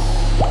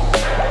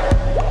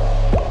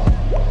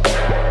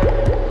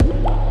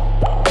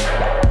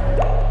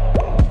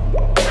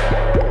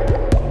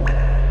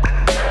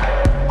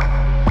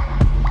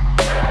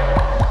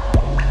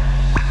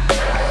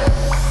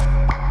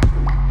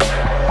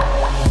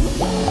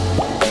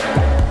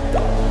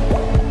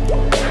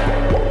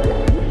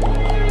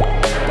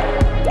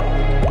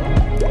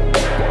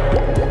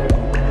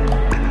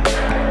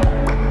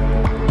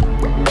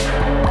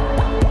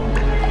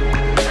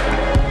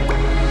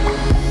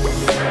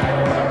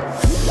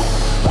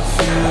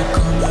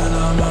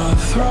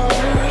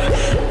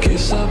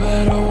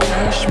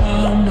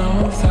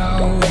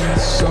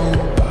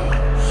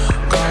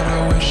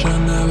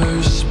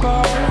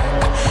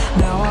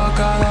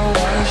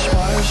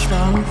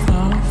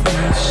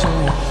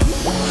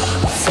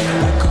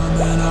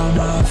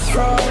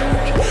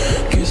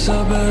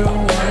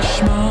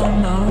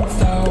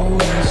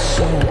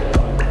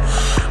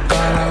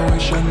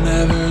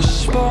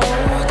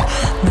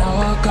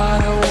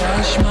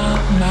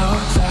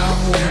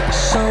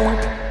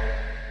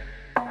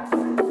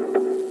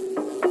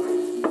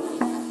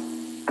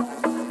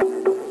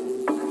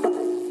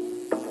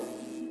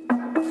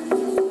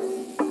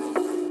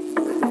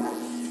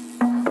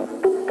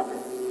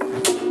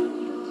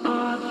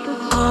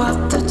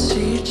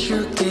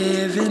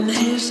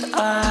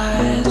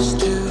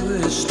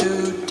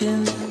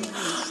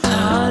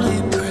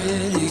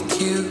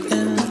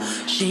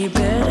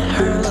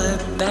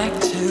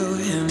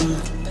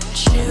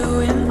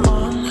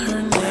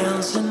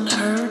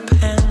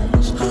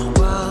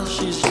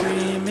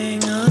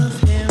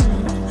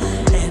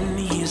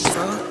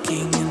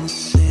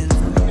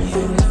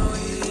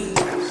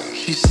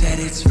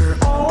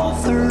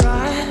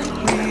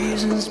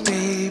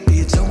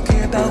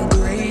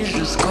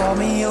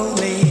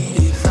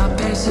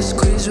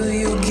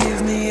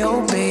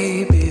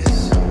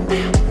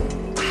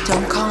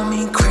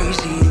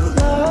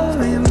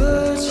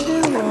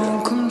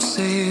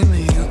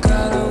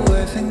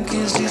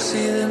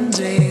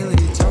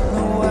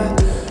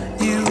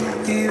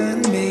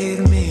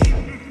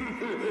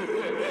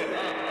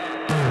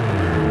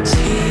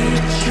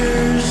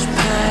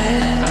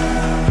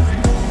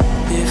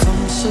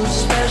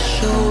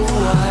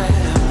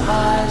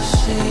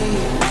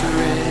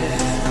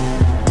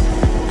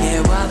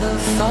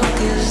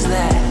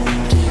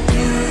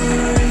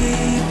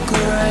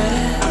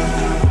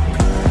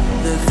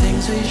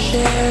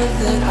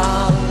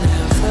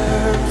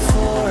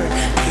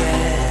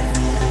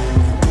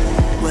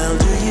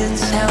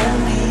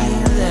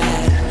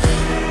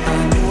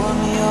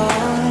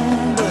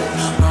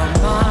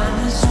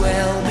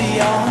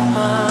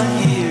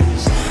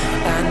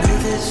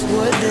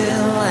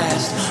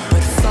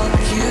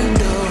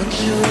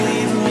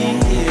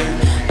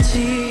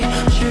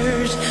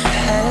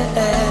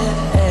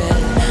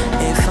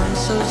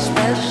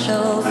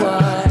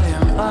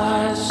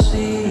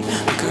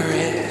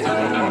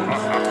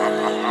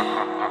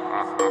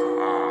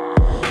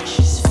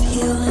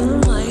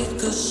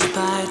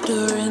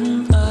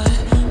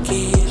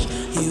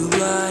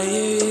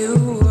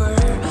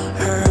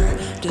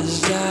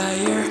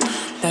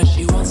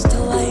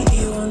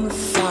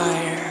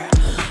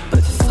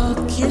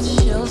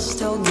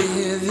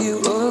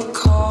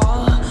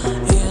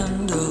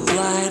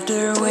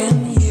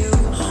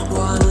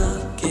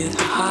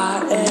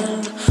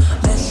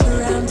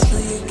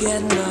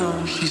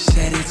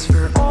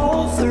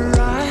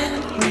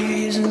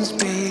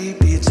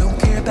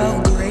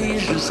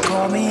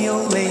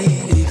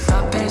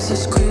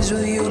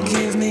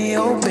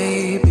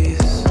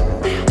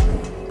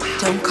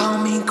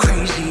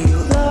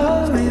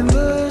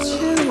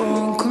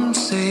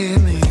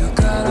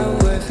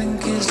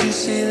 'cause you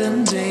see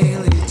them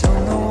daily.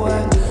 Don't know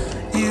what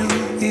you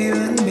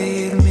even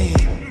made me.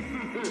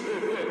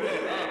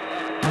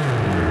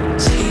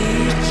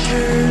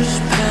 Teacher's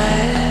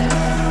pet.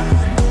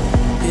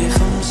 If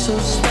I'm so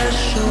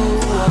special,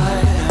 why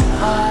am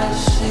I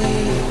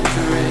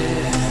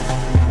secret?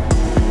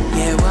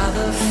 Yeah, why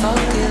the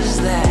fuck is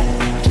that?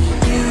 Do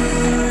you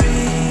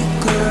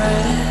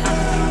regret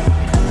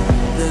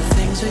the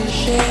things we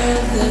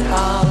shared that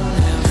I'll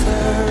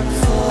never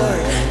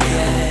forget?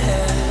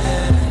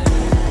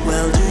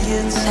 Well, do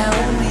you tell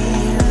me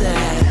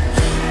that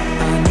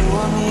I knew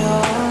I'm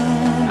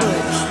young,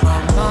 but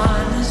my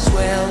mind is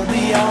well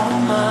beyond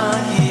my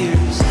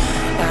years?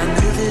 I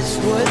knew this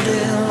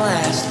wouldn't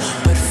last,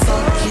 but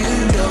fuck you,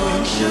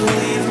 don't you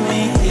leave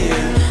me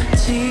here.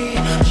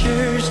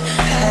 Teacher's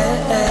head.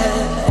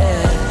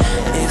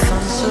 If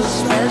I'm so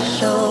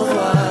special,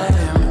 why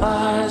am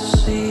I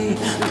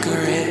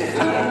secret?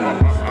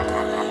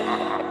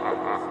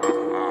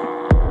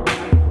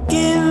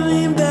 Give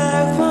me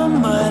back my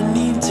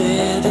money,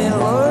 didn't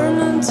learn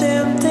a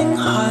damn thing,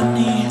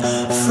 honey,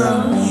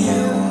 from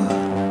you.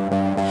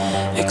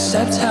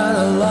 Except how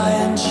to lie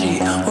and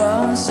cheat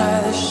while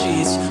inside the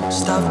sheets.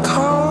 Stop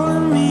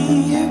calling me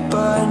your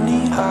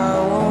bunny, I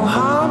won't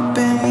hop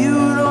in, you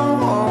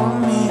don't own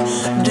me,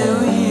 do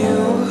you?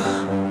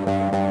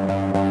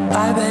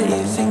 I bet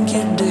you think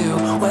you do,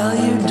 well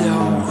you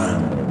don't.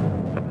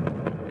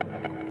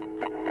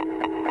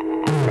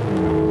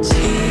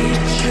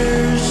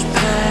 Teacher's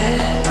pet.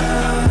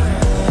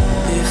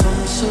 If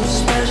I'm so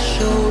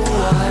special,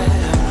 why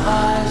am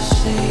I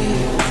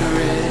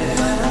secret?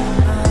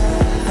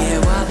 Yeah,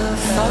 why the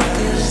fuck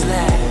is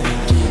that?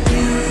 Do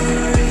you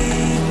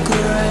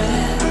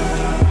regret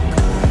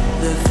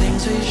the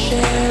things we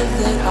shared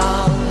that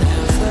I'll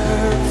never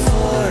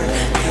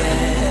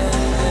forget?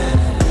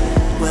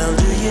 Well,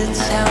 do you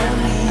tell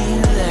me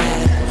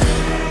that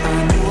I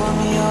knew I'm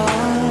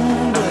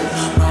young, but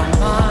my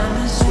mind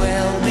is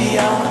well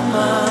beyond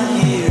my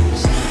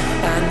years?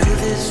 I knew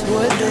this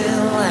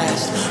wouldn't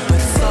last,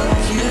 but fuck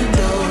you,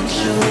 don't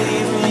you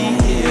leave me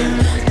here.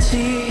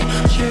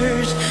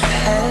 Teacher's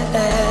head.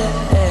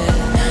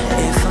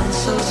 If I'm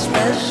so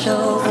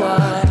special,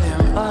 why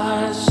am I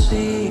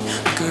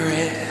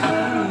secret?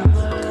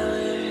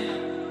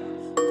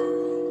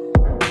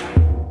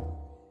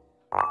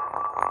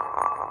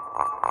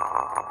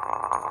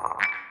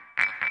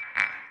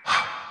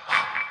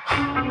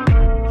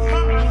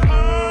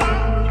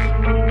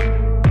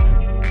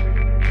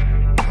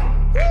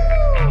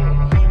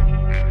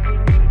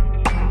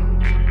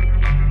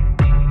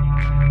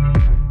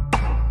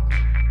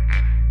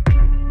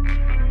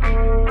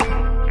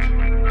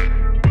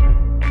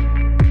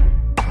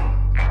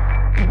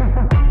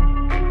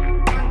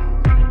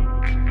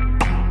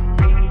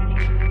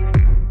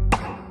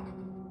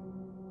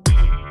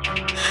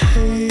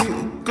 Hey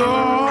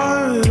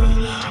God,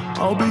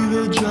 I'll be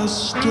the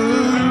jester,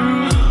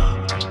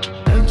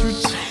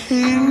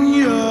 entertain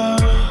ya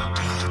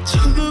to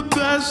the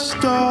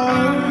best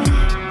of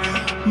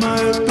my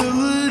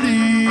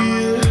ability.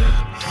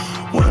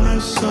 When I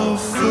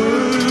suffer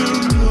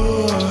no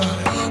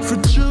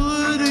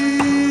fragility,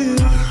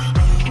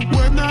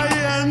 when I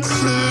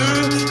enter,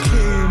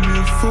 came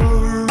here for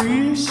a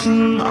reason.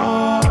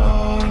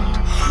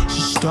 So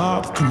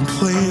stop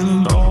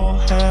complaining, all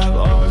have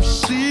our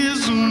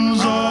seasons.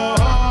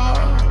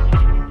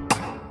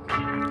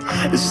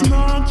 It's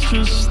not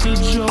just a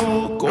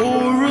joke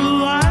or a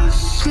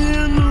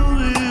lesson to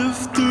live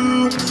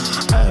through.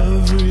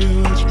 Every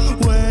which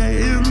way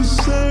in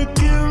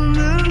second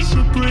is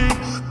a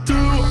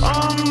breakthrough.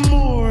 I'm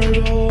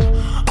mortal,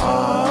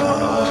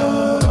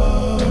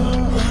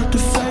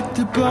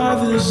 defected by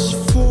this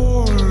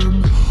form.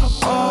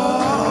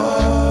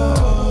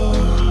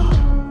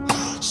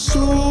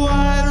 So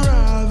I'd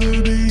rather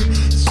be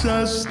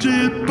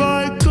tested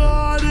by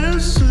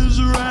goddesses,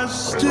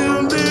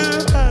 resting their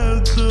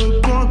heads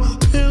upon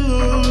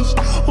pillows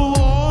of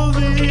all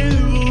the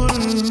evil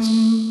end.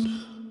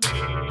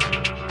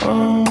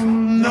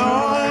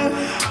 Not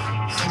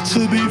to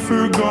be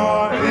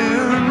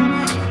forgotten.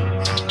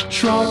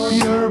 Drop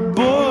your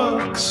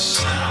books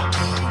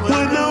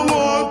when I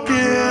walk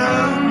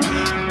in.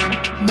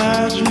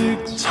 Magic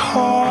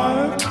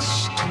talks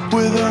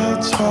without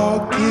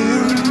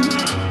talking.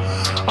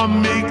 I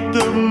make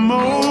the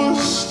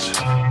most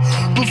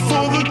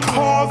before the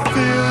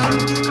coffin.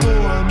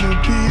 Born to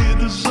be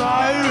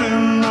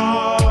desiring.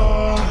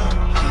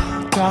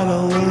 Gotta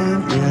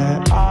learn,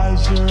 yeah,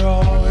 eyes are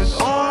always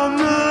on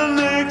the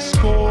next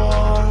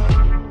score.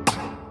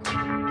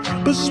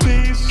 But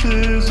space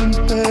isn't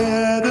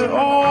there to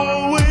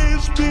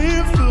always be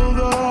filled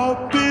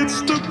up.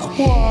 It's the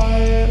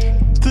quiet,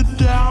 the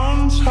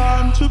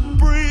downtime to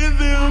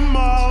breathe in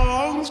my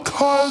lungs,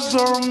 'cause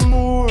I'm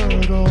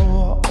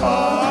mortal.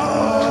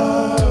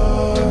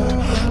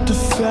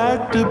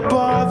 Defected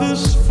by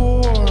this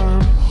form.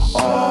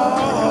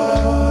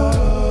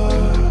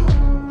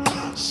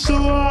 So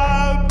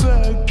I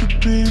beg to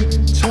be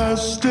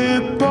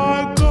tested by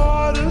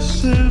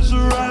goddesses,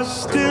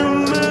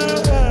 resting their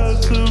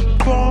heads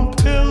upon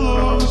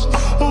pillows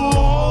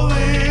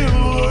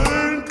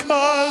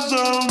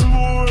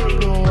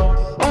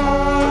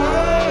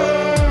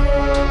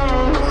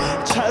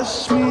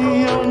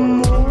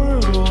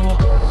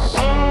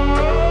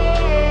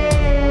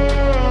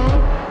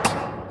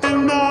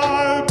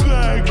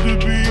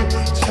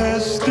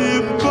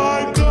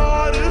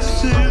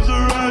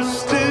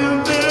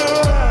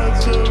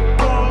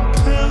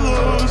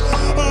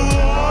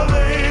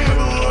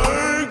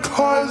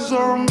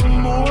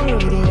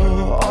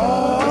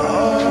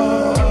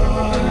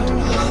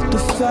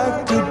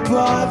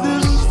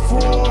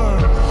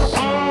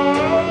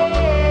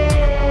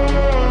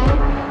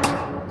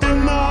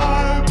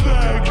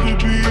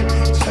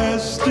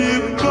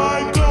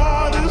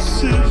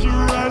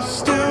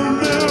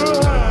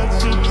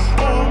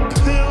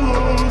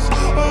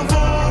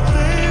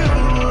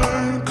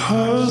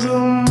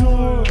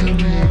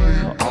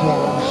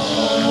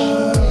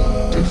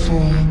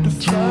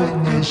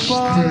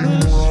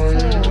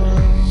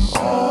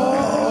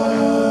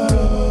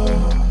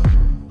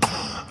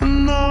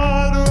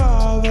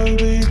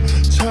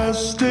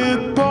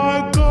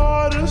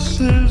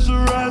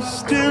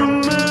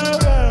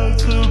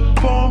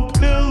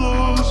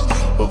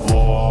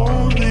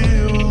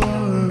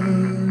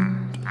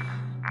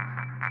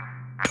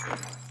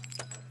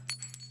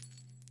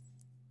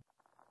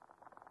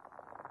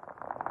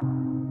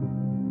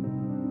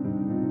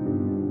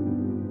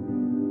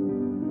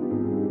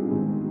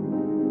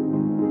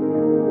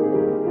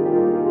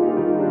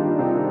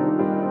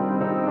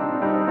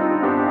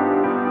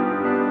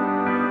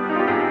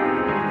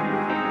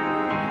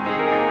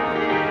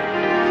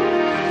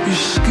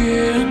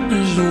skin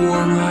is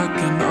warm like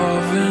an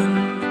oven.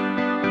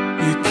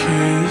 Your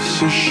kiss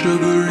is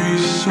sugary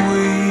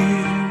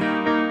sweet.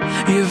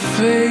 Your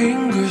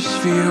fingers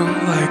feel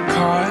like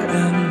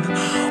cotton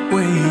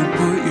when you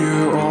put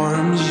your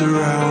arms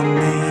around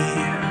me.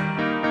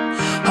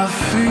 I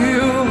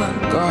feel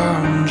like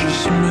I'm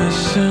just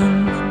missing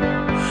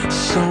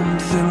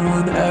something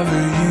whenever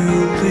you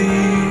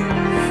leave.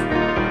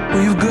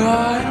 We've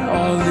got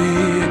all the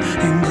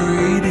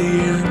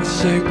ingredients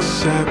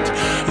except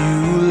you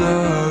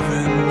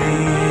loving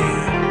me.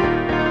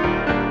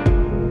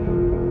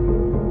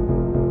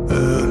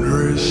 And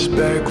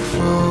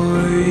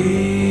respectfully,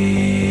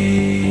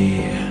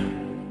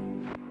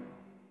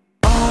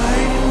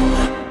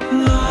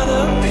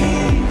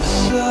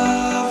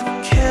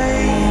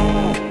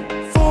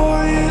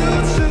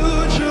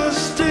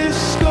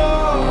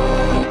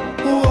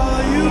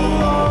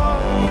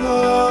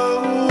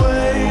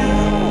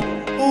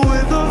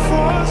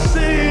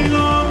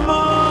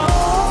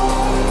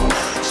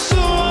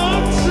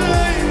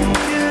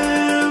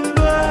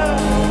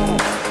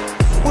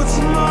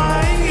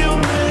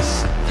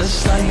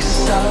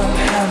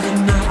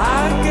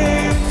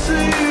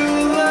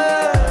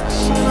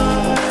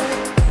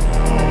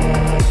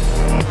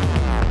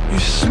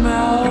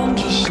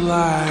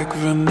 like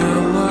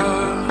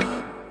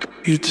vanilla,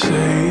 you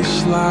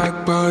taste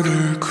like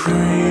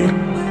buttercream.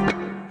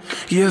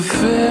 You're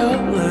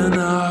filling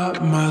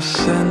up my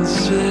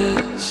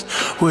senses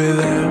with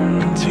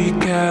empty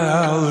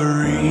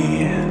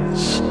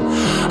calories.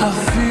 I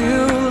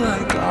feel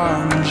like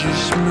I'm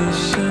just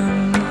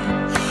missing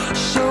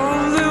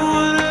something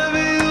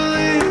whenever you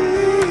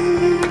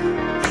leave.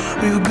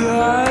 We've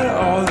got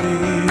all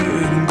the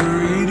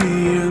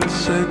ingredients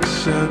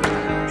except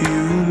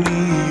you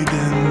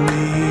needing me.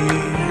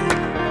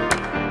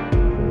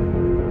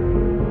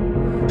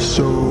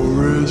 So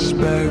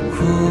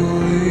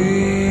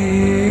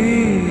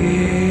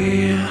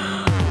respectfully,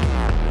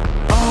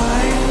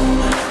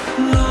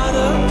 I'm not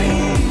a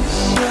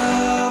piece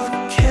of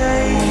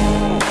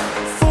cake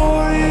for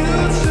you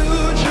to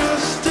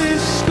just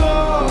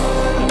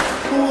discard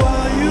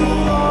while you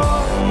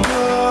walk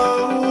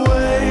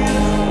away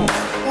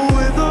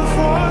with the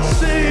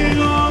frosting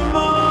on my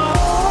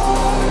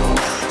heart.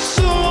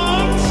 So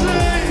I'm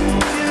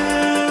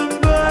taking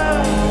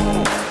back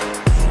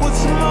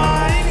what's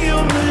mine you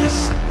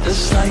missed. The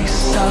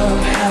slice of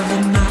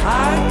heaven that I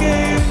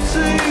gave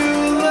to you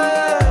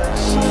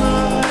last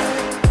night.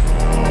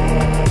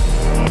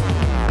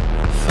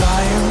 I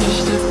am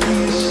just a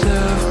piece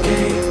of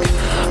cake.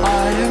 I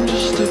am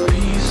just a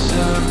piece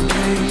of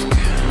cake.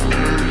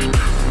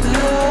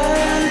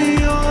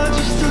 You're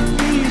just a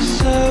piece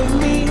of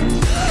me.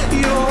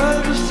 You're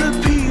just a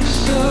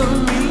piece of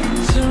me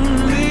to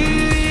me.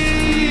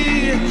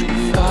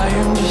 I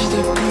am just a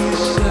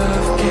piece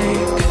of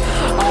cake.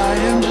 I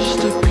am just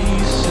a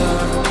piece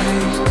of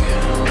cake.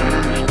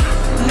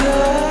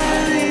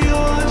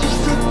 You're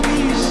just a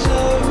piece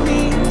of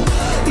me.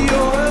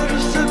 You're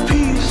just a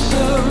piece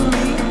of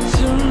me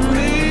to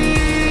me.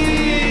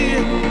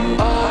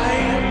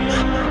 I'm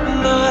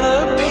not a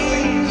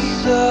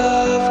piece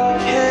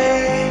of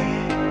cake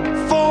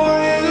for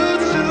you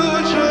to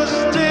just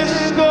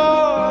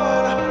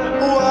discard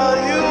while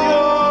you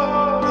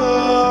walk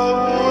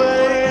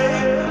away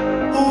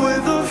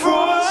with the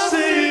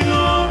frosting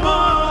on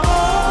my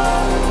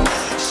heart.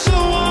 So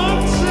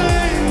I'm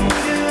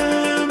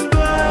taking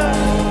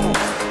back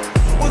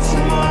what's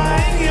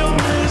mine you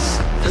missed.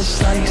 The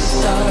slice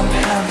of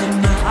heaven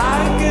that I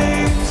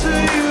gave to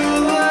you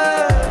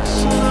last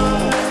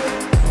night.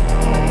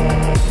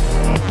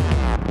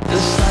 The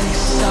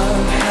slice of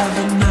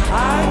heaven that I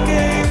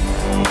gave.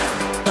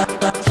 The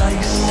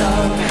slice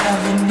of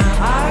heaven that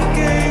I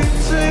gave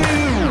to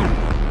you.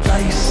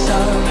 Slice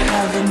of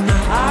heaven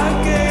that I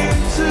gave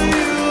to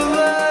you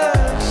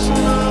last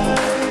night.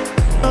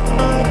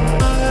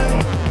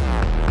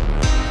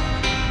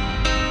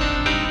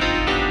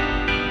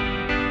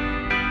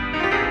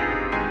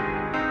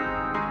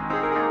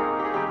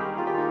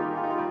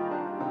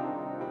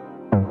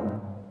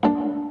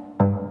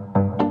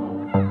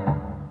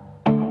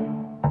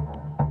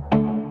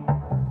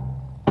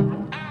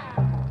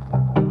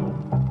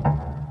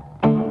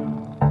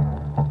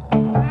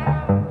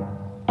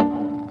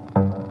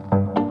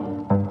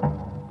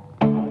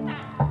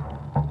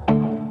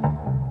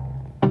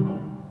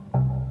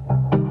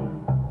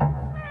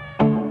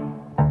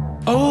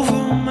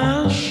 Over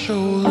my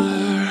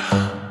shoulder,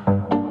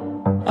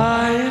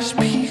 eyes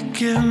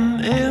peeking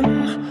in,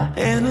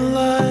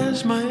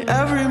 analyze my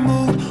every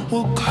move,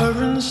 what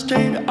current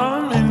state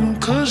I'm in.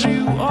 'Cause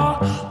you are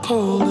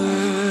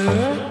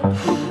colder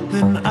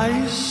than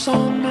ice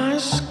on my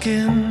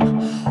skin.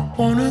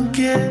 Wanna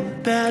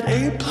get that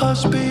A+,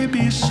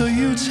 baby, so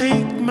you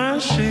take my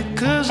shit.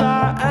 'Cause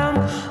I am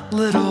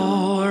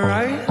little,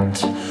 right?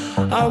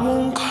 I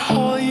won't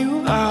call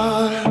you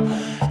out.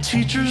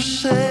 Teachers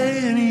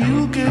saying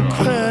you get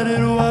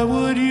credit. Why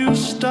would you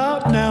stop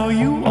now?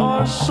 You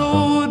are so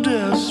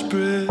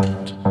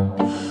desperate,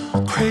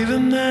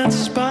 craving that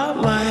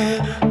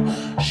spotlight.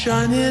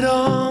 Shine it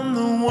on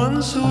the ones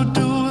ones who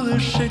do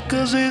this shit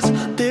cause it's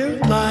their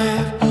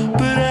life.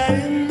 But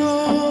I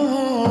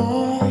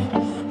know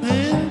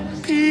there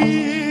are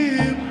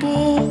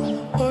people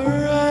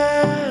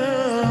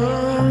around.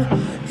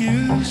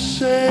 You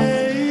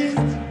say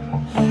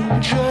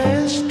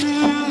just do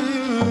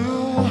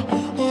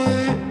what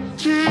it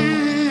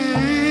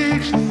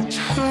takes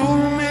to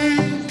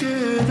make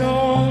it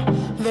all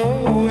the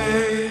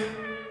way.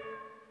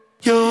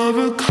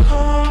 You're a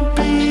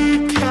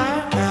copycat.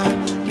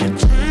 You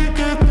take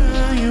it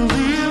and you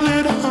leave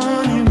it,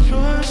 honey,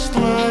 just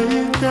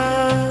like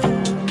that.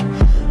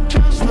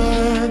 Just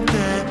like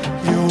that.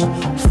 You're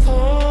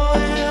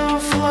falling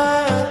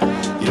flat.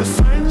 You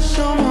find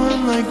someone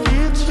like me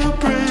to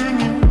bring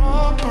you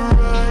up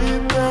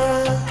right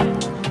back.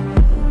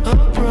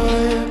 Up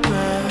right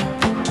back.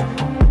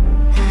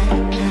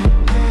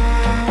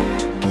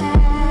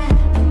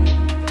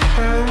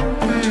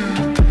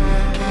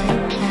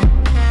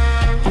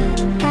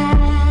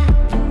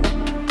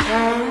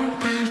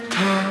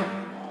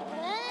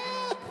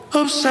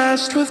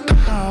 Obsessed with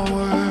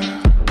power,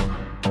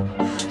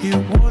 you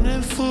want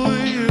it for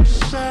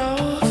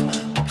yourself,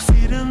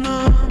 feeding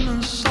on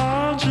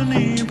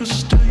misogyny, but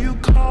still you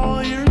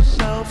call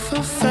yourself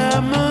a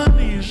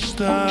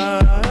feminista.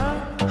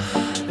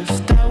 If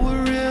that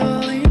were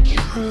really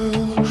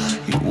true,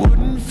 you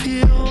wouldn't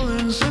feel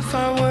as if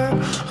I were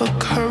a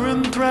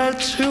current threat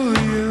to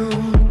you.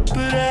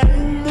 But I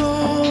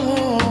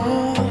know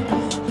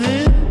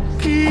that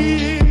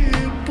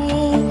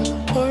people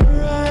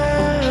around.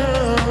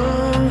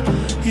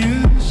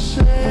 You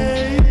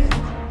say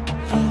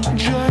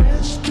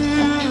just do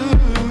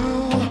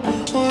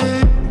what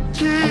it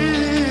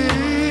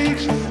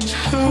takes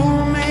to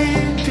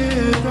make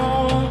it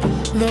all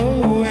the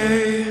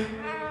way.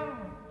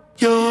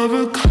 You're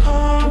a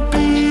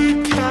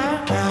copycat.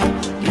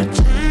 You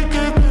take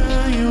it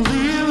and you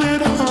leave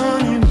it,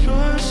 honey,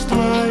 just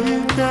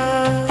like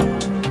that.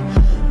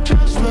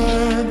 Just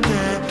like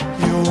that.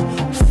 You're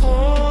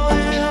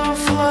falling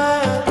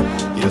flat.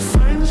 You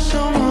find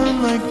someone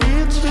like me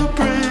to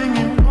bring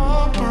you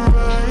up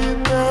right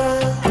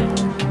back.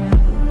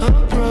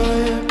 Up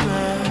right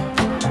back.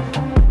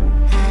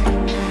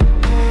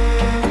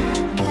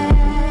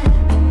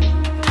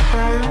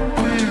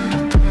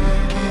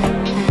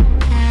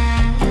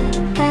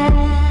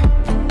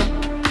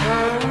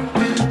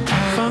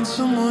 Find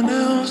someone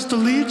else to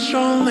leech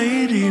on,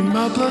 lady.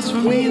 My blood's for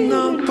me,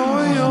 not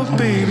for your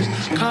babies.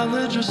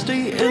 College or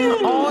state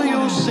and all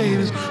your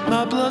savings.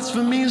 My blood's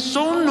for me,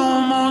 so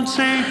no more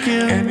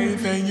taking.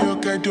 Anything you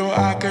could do,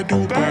 I could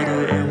do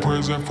better. In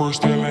prison for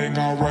stealing,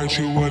 I'll write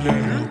you a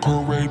letter.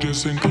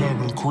 Courageous and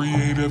clever,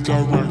 creative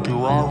director.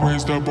 I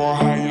raised the bar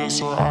higher,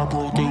 sir, I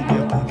broke the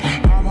record.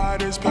 I'm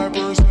hot as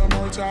peppers, and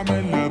more time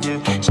and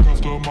leather.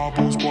 Scuffed up my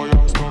boots, boy,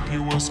 I'll stump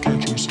you with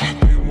Skechers.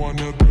 They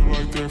wanna be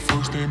like their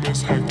first name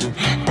is Hector.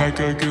 Back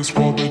against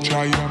wall, bitch,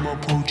 I am a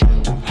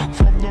projector.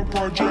 From the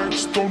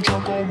projects, don't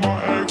check on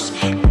my ex.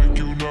 Like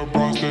you, the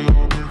bros, they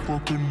all big for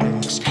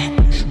connects.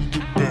 Wish you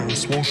the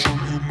best, won't show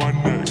you my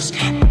next.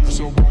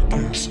 So I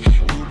guess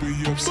you'll be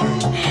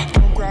upset.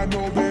 Don't cry,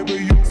 no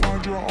baby, you'll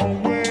find your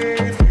own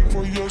way. Think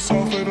for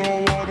yourself,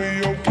 it'll all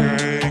be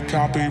okay.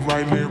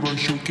 Copyright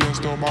lyrics, you can't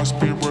steal my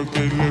spirit.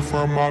 They live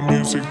from my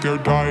music, they're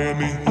dying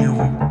to hear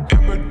it.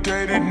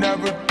 Imitated,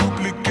 never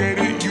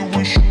duplicated. You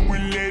wish you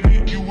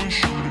related, you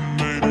wish you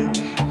made it.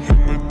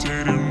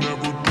 Imitated,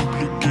 never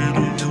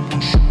duplicated. You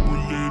wish you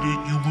related,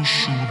 you wish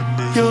you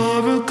made it.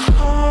 You're a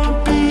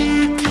copycat.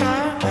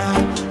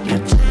 You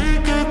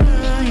take it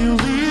and you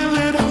leave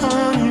it,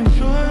 honey,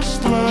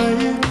 just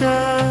like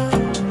that.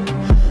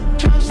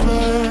 Just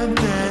like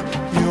that.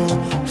 You're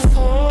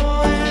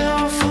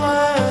falling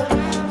flat.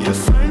 You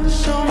find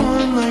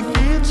someone like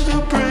me to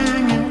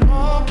bring you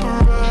up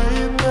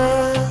right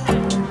back.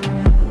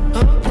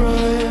 Up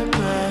right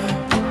back.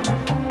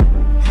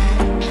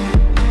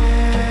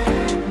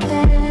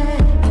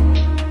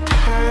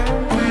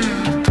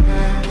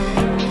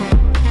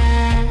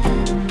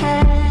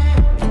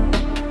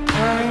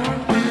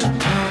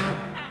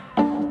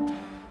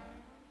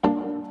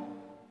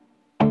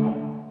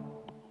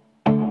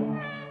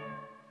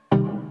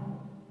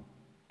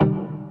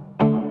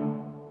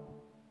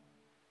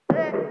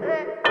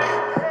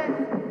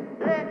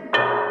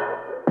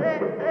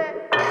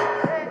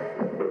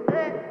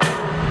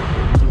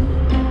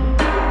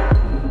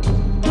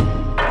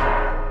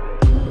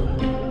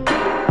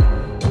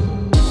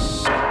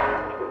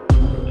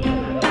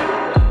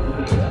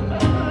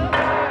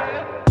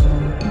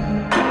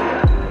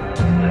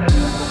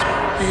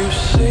 You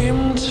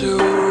seem to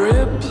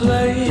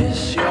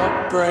replace your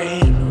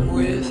brain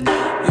with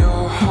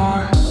your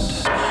heart.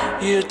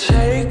 You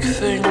take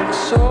things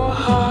so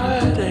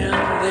hard and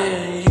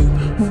then you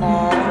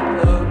fall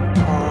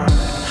apart.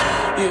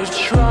 You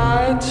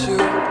try to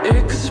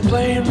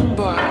explain,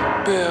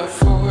 but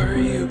before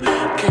you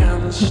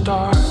can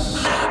start,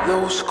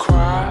 those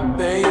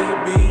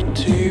crybaby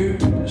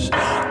tears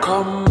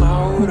come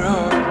out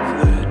of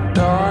the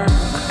dark.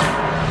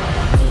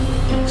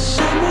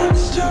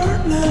 Someone's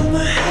turning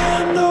the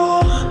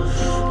handle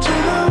to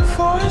the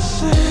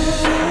voices.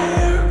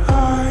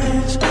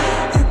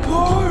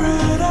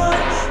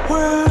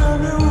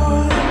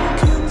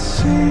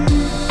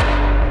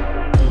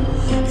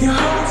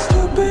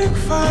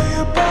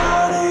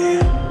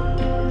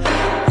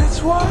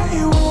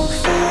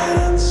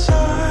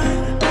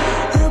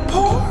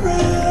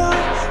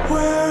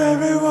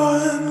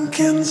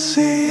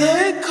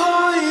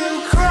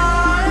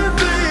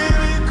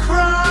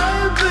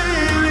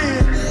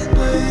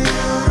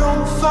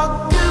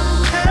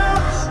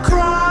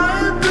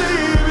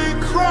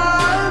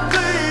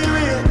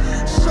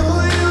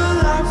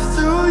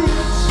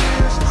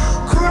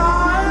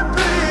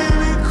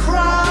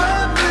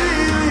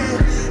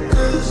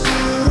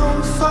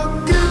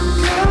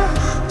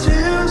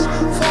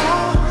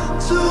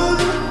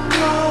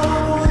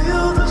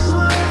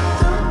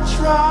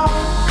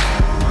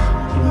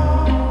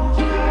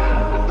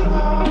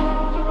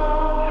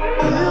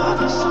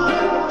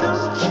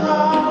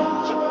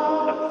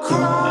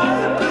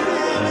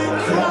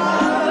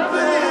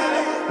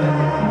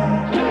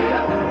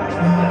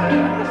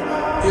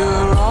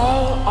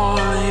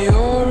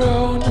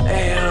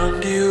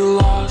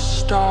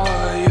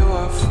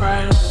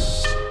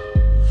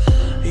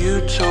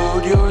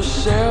 told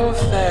yourself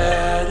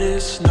that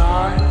it's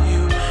not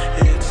you,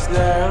 it's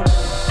them.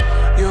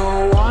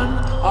 You're one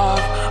of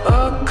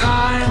a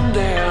kind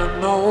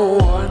and no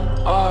one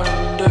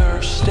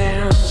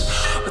understands.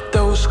 But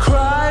those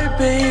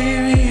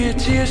crybaby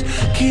tears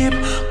keep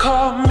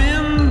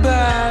coming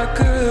back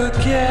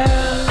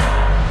again.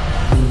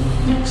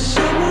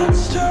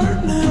 Someone's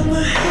turning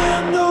the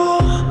handle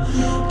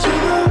to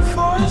the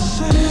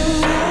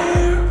voices in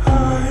your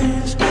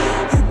eyes.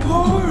 You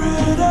pour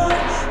it out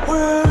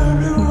where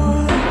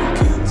everyone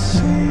can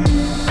see.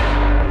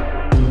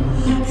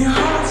 Your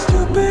heart's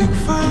too big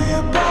for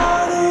your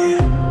body,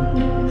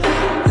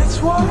 that's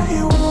why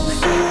you won't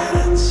fit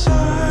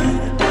inside.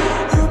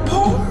 You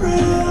pour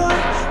it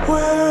out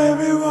where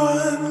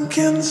everyone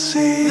can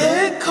see.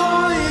 They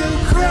call you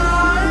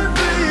cry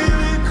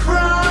baby,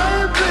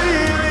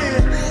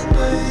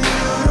 but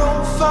you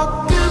don't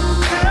fucking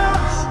care.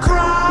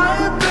 Cry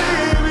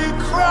baby,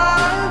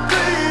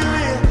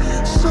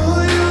 so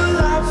you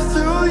laugh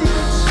through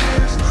your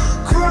tears.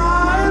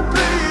 Cry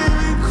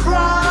baby,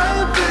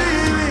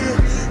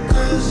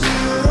 'cause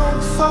you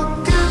don't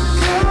fucking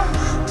care.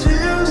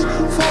 Tears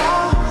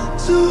fall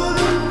to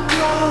the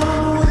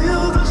ground,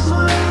 we'll just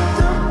let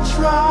them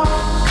drop.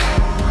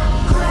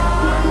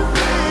 Cry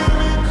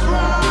baby,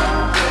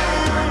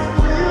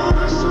 we'll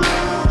just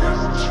let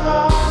them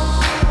drop.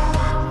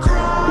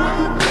 Cry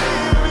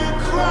baby,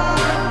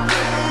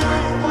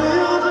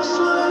 we'll just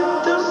let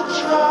them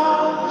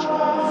drop.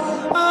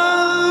 I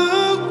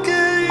look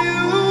at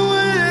you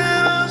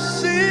and I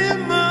see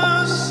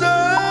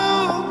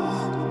myself,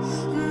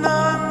 and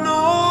I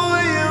know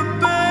you're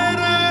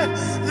better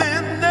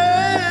than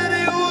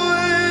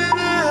anyone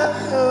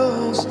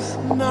else.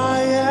 And I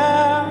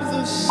have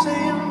the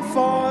same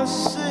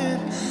faucet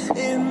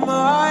in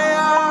my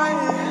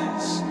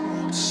eyes,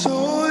 so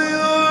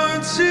your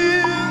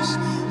tears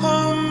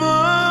are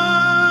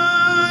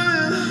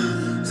mine.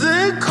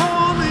 They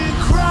call me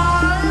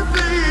cry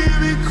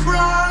baby,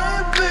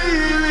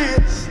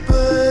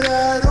 but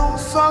I don't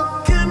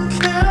fucking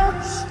care.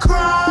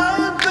 Cry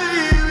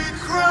baby,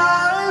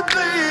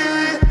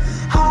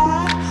 I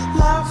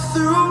laugh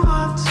through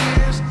my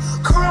tears.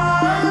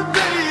 Cry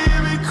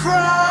baby,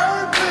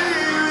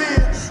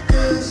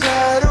 'cause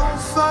I don't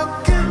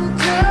fucking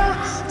care.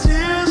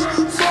 Tears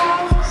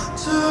fall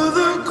to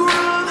the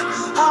ground,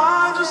 I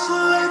just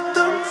let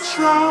them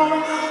drown.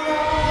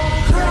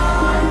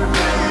 Cry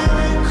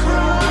baby,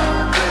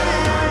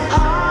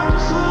 I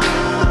just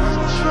let them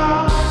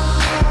drown.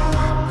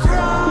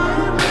 Cry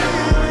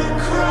baby,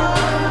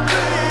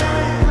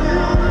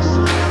 we'll just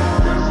let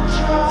them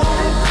drown.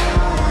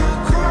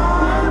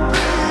 Cry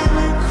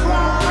baby,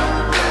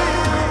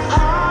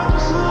 I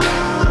just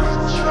let them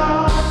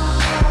drown.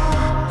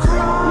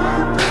 Cry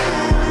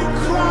baby,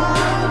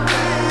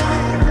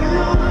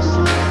 we'll just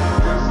let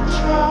them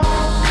drown.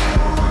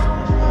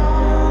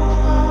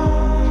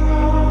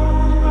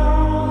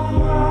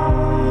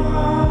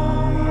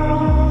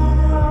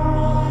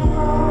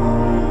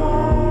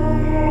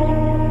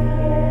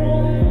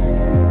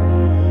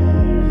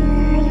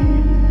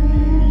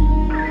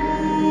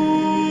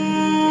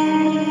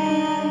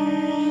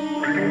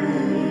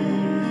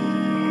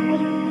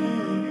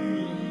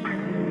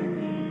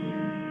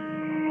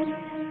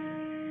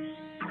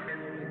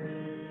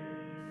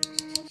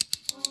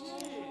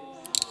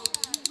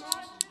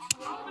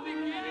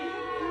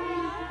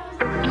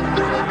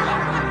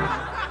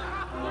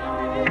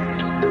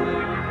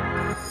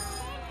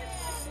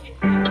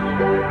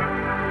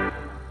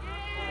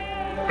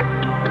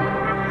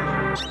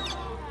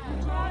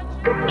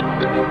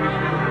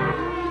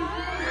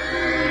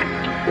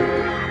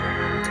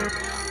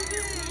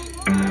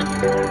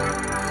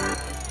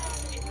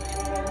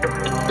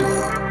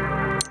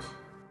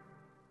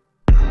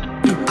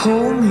 You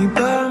pull me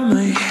by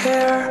my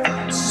hair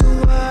so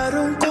I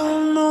don't go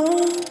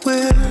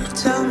nowhere.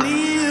 Tell me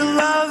you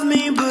love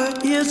me,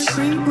 but you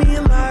treat me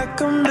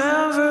like I'm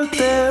never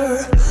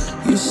there.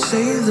 You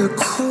say the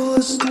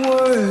cruelest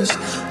words,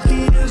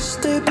 yes,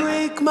 they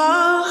break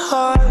my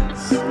heart.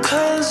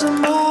 'Cause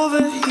I'm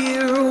over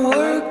here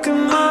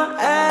working my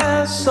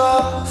ass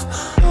off.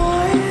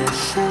 Why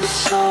is it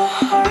so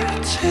hard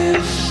to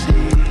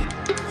see?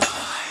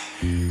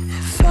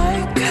 If I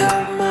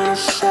cut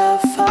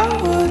myself, I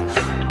would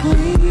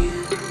bleed.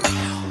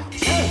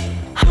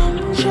 I'm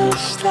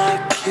just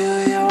like you,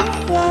 you're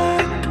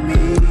like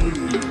me.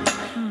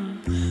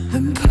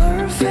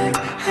 Imperfect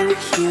and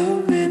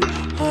human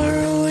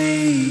are we.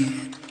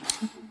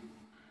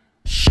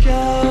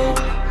 Show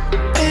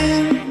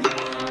and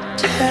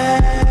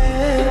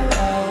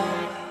tell.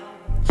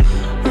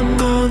 I'm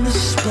on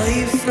display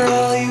for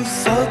all you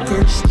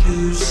fuckers to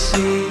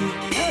see.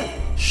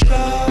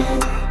 Show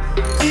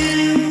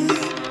and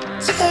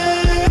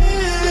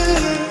tell.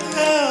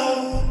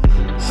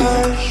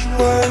 Harsh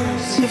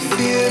words if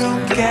you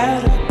don't get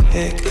a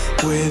pick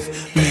with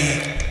me.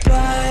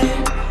 But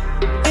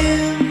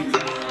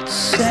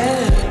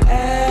instead,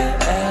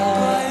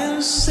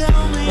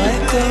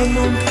 like I'm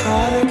a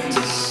product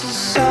of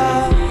society.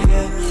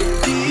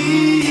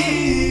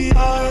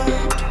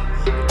 Art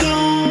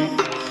don't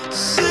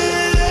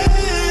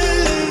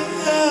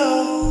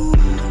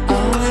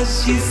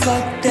Unless you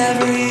fucked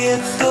every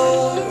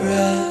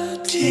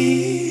authority,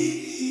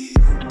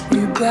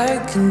 you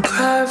beg and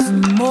cry for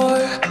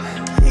more,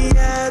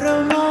 yet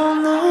I'm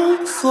on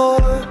the floor.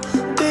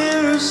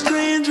 There are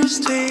strangers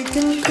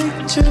taking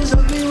pictures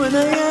of me when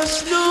I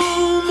ask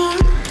no more.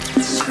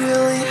 It's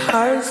really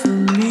hard for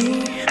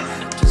me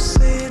to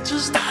say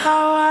just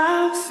how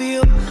I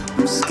feel.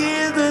 I'm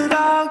scared that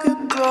I'll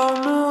get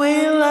blown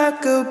away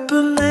like a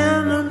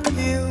banana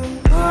peel.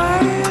 Why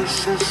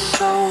is it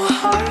so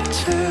hard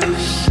to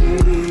see?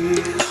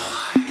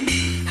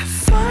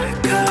 If I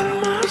cut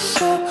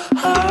myself,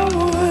 I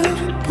would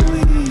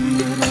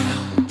bleed.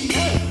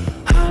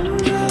 I'm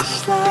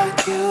just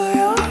like you,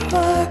 you're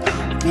like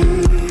me.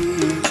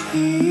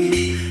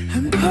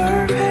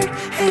 Imperfect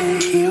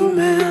and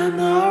human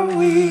are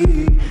we.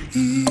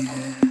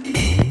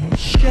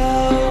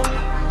 Show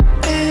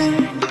and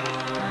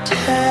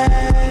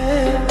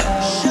tell.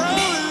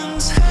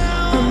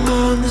 I'm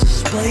on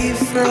display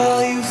for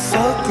all you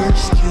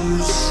fuckers to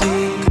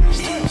see.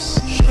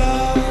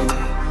 Show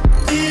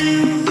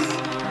and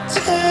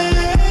tell.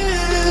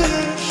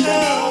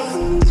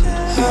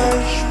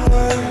 Harsh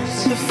words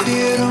if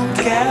you don't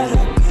get a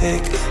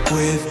pick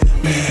with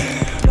me.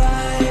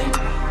 Buy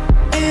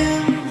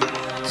and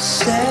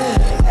sell.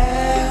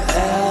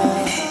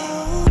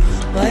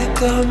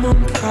 Like I'm a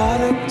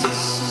product of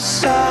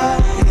society.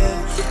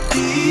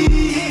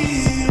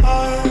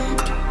 Art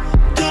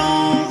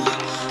don't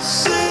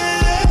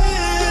sell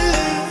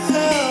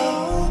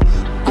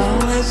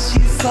unless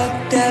you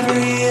fucked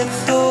every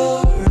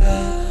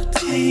authority.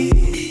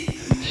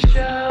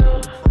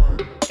 Show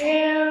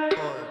and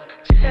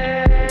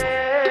tell.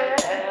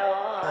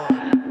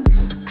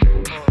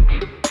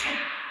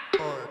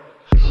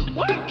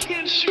 Why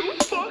can't you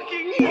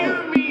fucking hear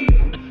me?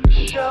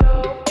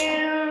 Show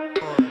and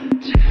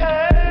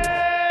tell.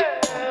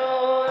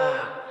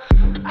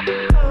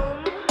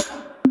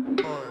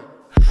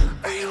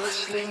 Are you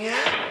listening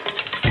yet?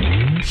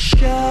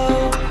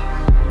 Show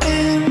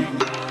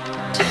and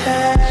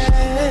tell.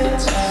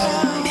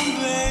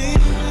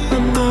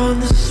 I'm on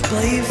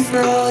display for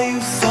all you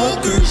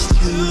fuckers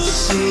to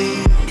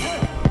see.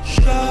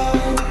 Show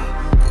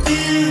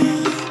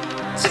and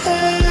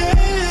tell.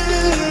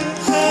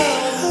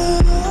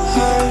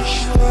 Harsh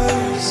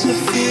words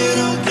if you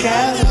don't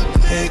get a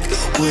pick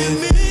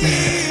with me.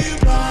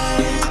 Buy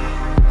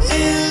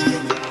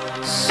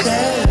and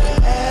sell.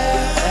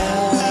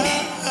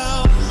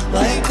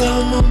 Like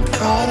I'm a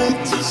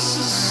product of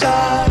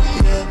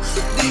society.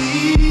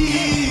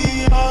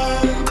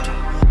 Art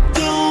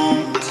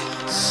don't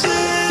sell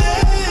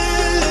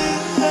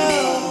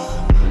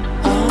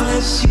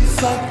unless you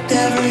fucked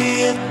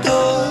every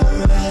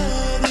authority.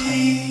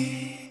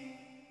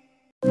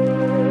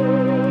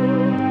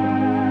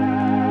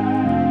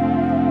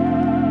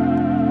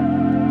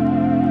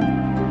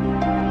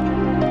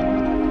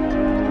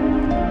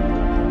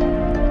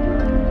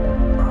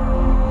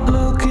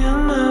 Looking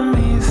at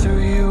me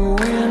through your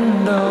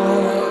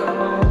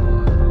window,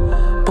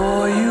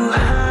 boy, you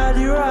had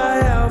your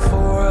eye out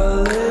for a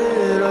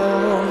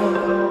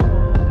little.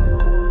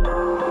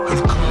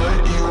 I've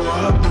cut you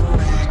up and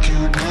make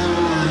you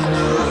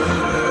bigger.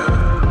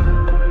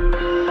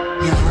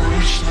 You've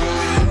reached me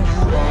and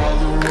you are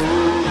the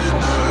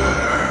winner.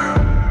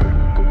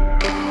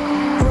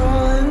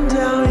 Rolling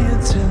down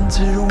your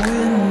tinted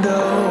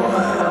window,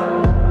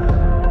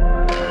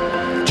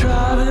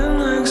 driving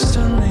next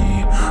to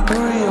me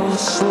real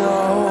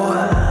slow.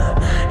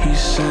 He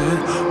said,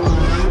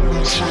 Let me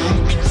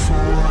take you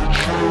for a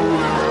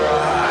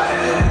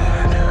joyride.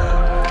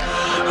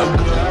 I've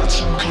got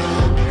some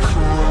candy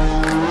for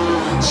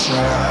you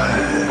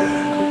inside.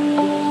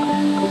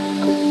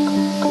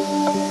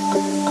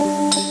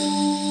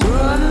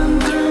 running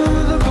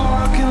through the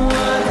parking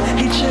lot,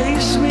 he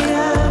chased me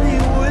and he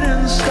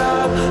wouldn't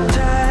stop.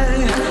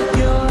 Tang,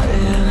 you're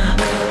in.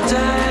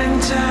 Tang,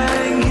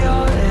 tang,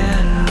 you're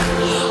in.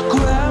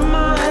 Grabbed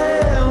my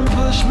hand,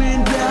 pushed me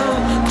down,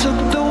 took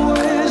the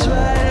words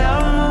right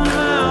out my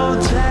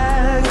mouth.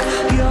 Tang,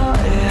 you're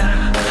in.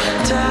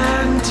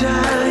 Tang,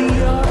 tang,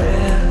 you're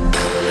in.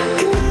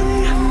 Can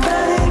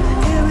anybody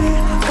hear me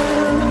when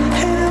I'm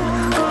hitting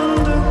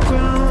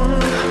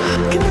underground?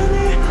 Can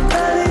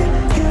anybody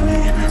hear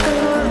me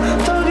when I'm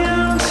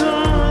talking to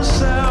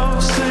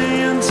myself,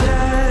 saying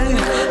tang,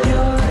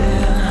 you're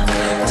in.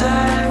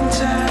 Tang,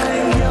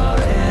 tang,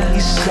 you're in.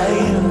 He's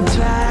saying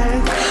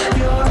tang,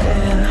 you're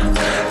in.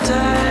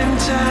 Tang,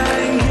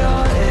 tang,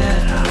 you're in.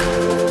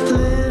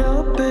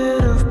 Little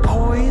bit of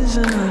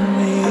poison in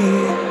me.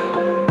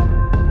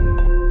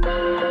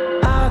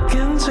 I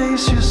can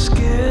taste your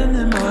skin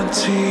in my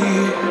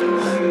teeth.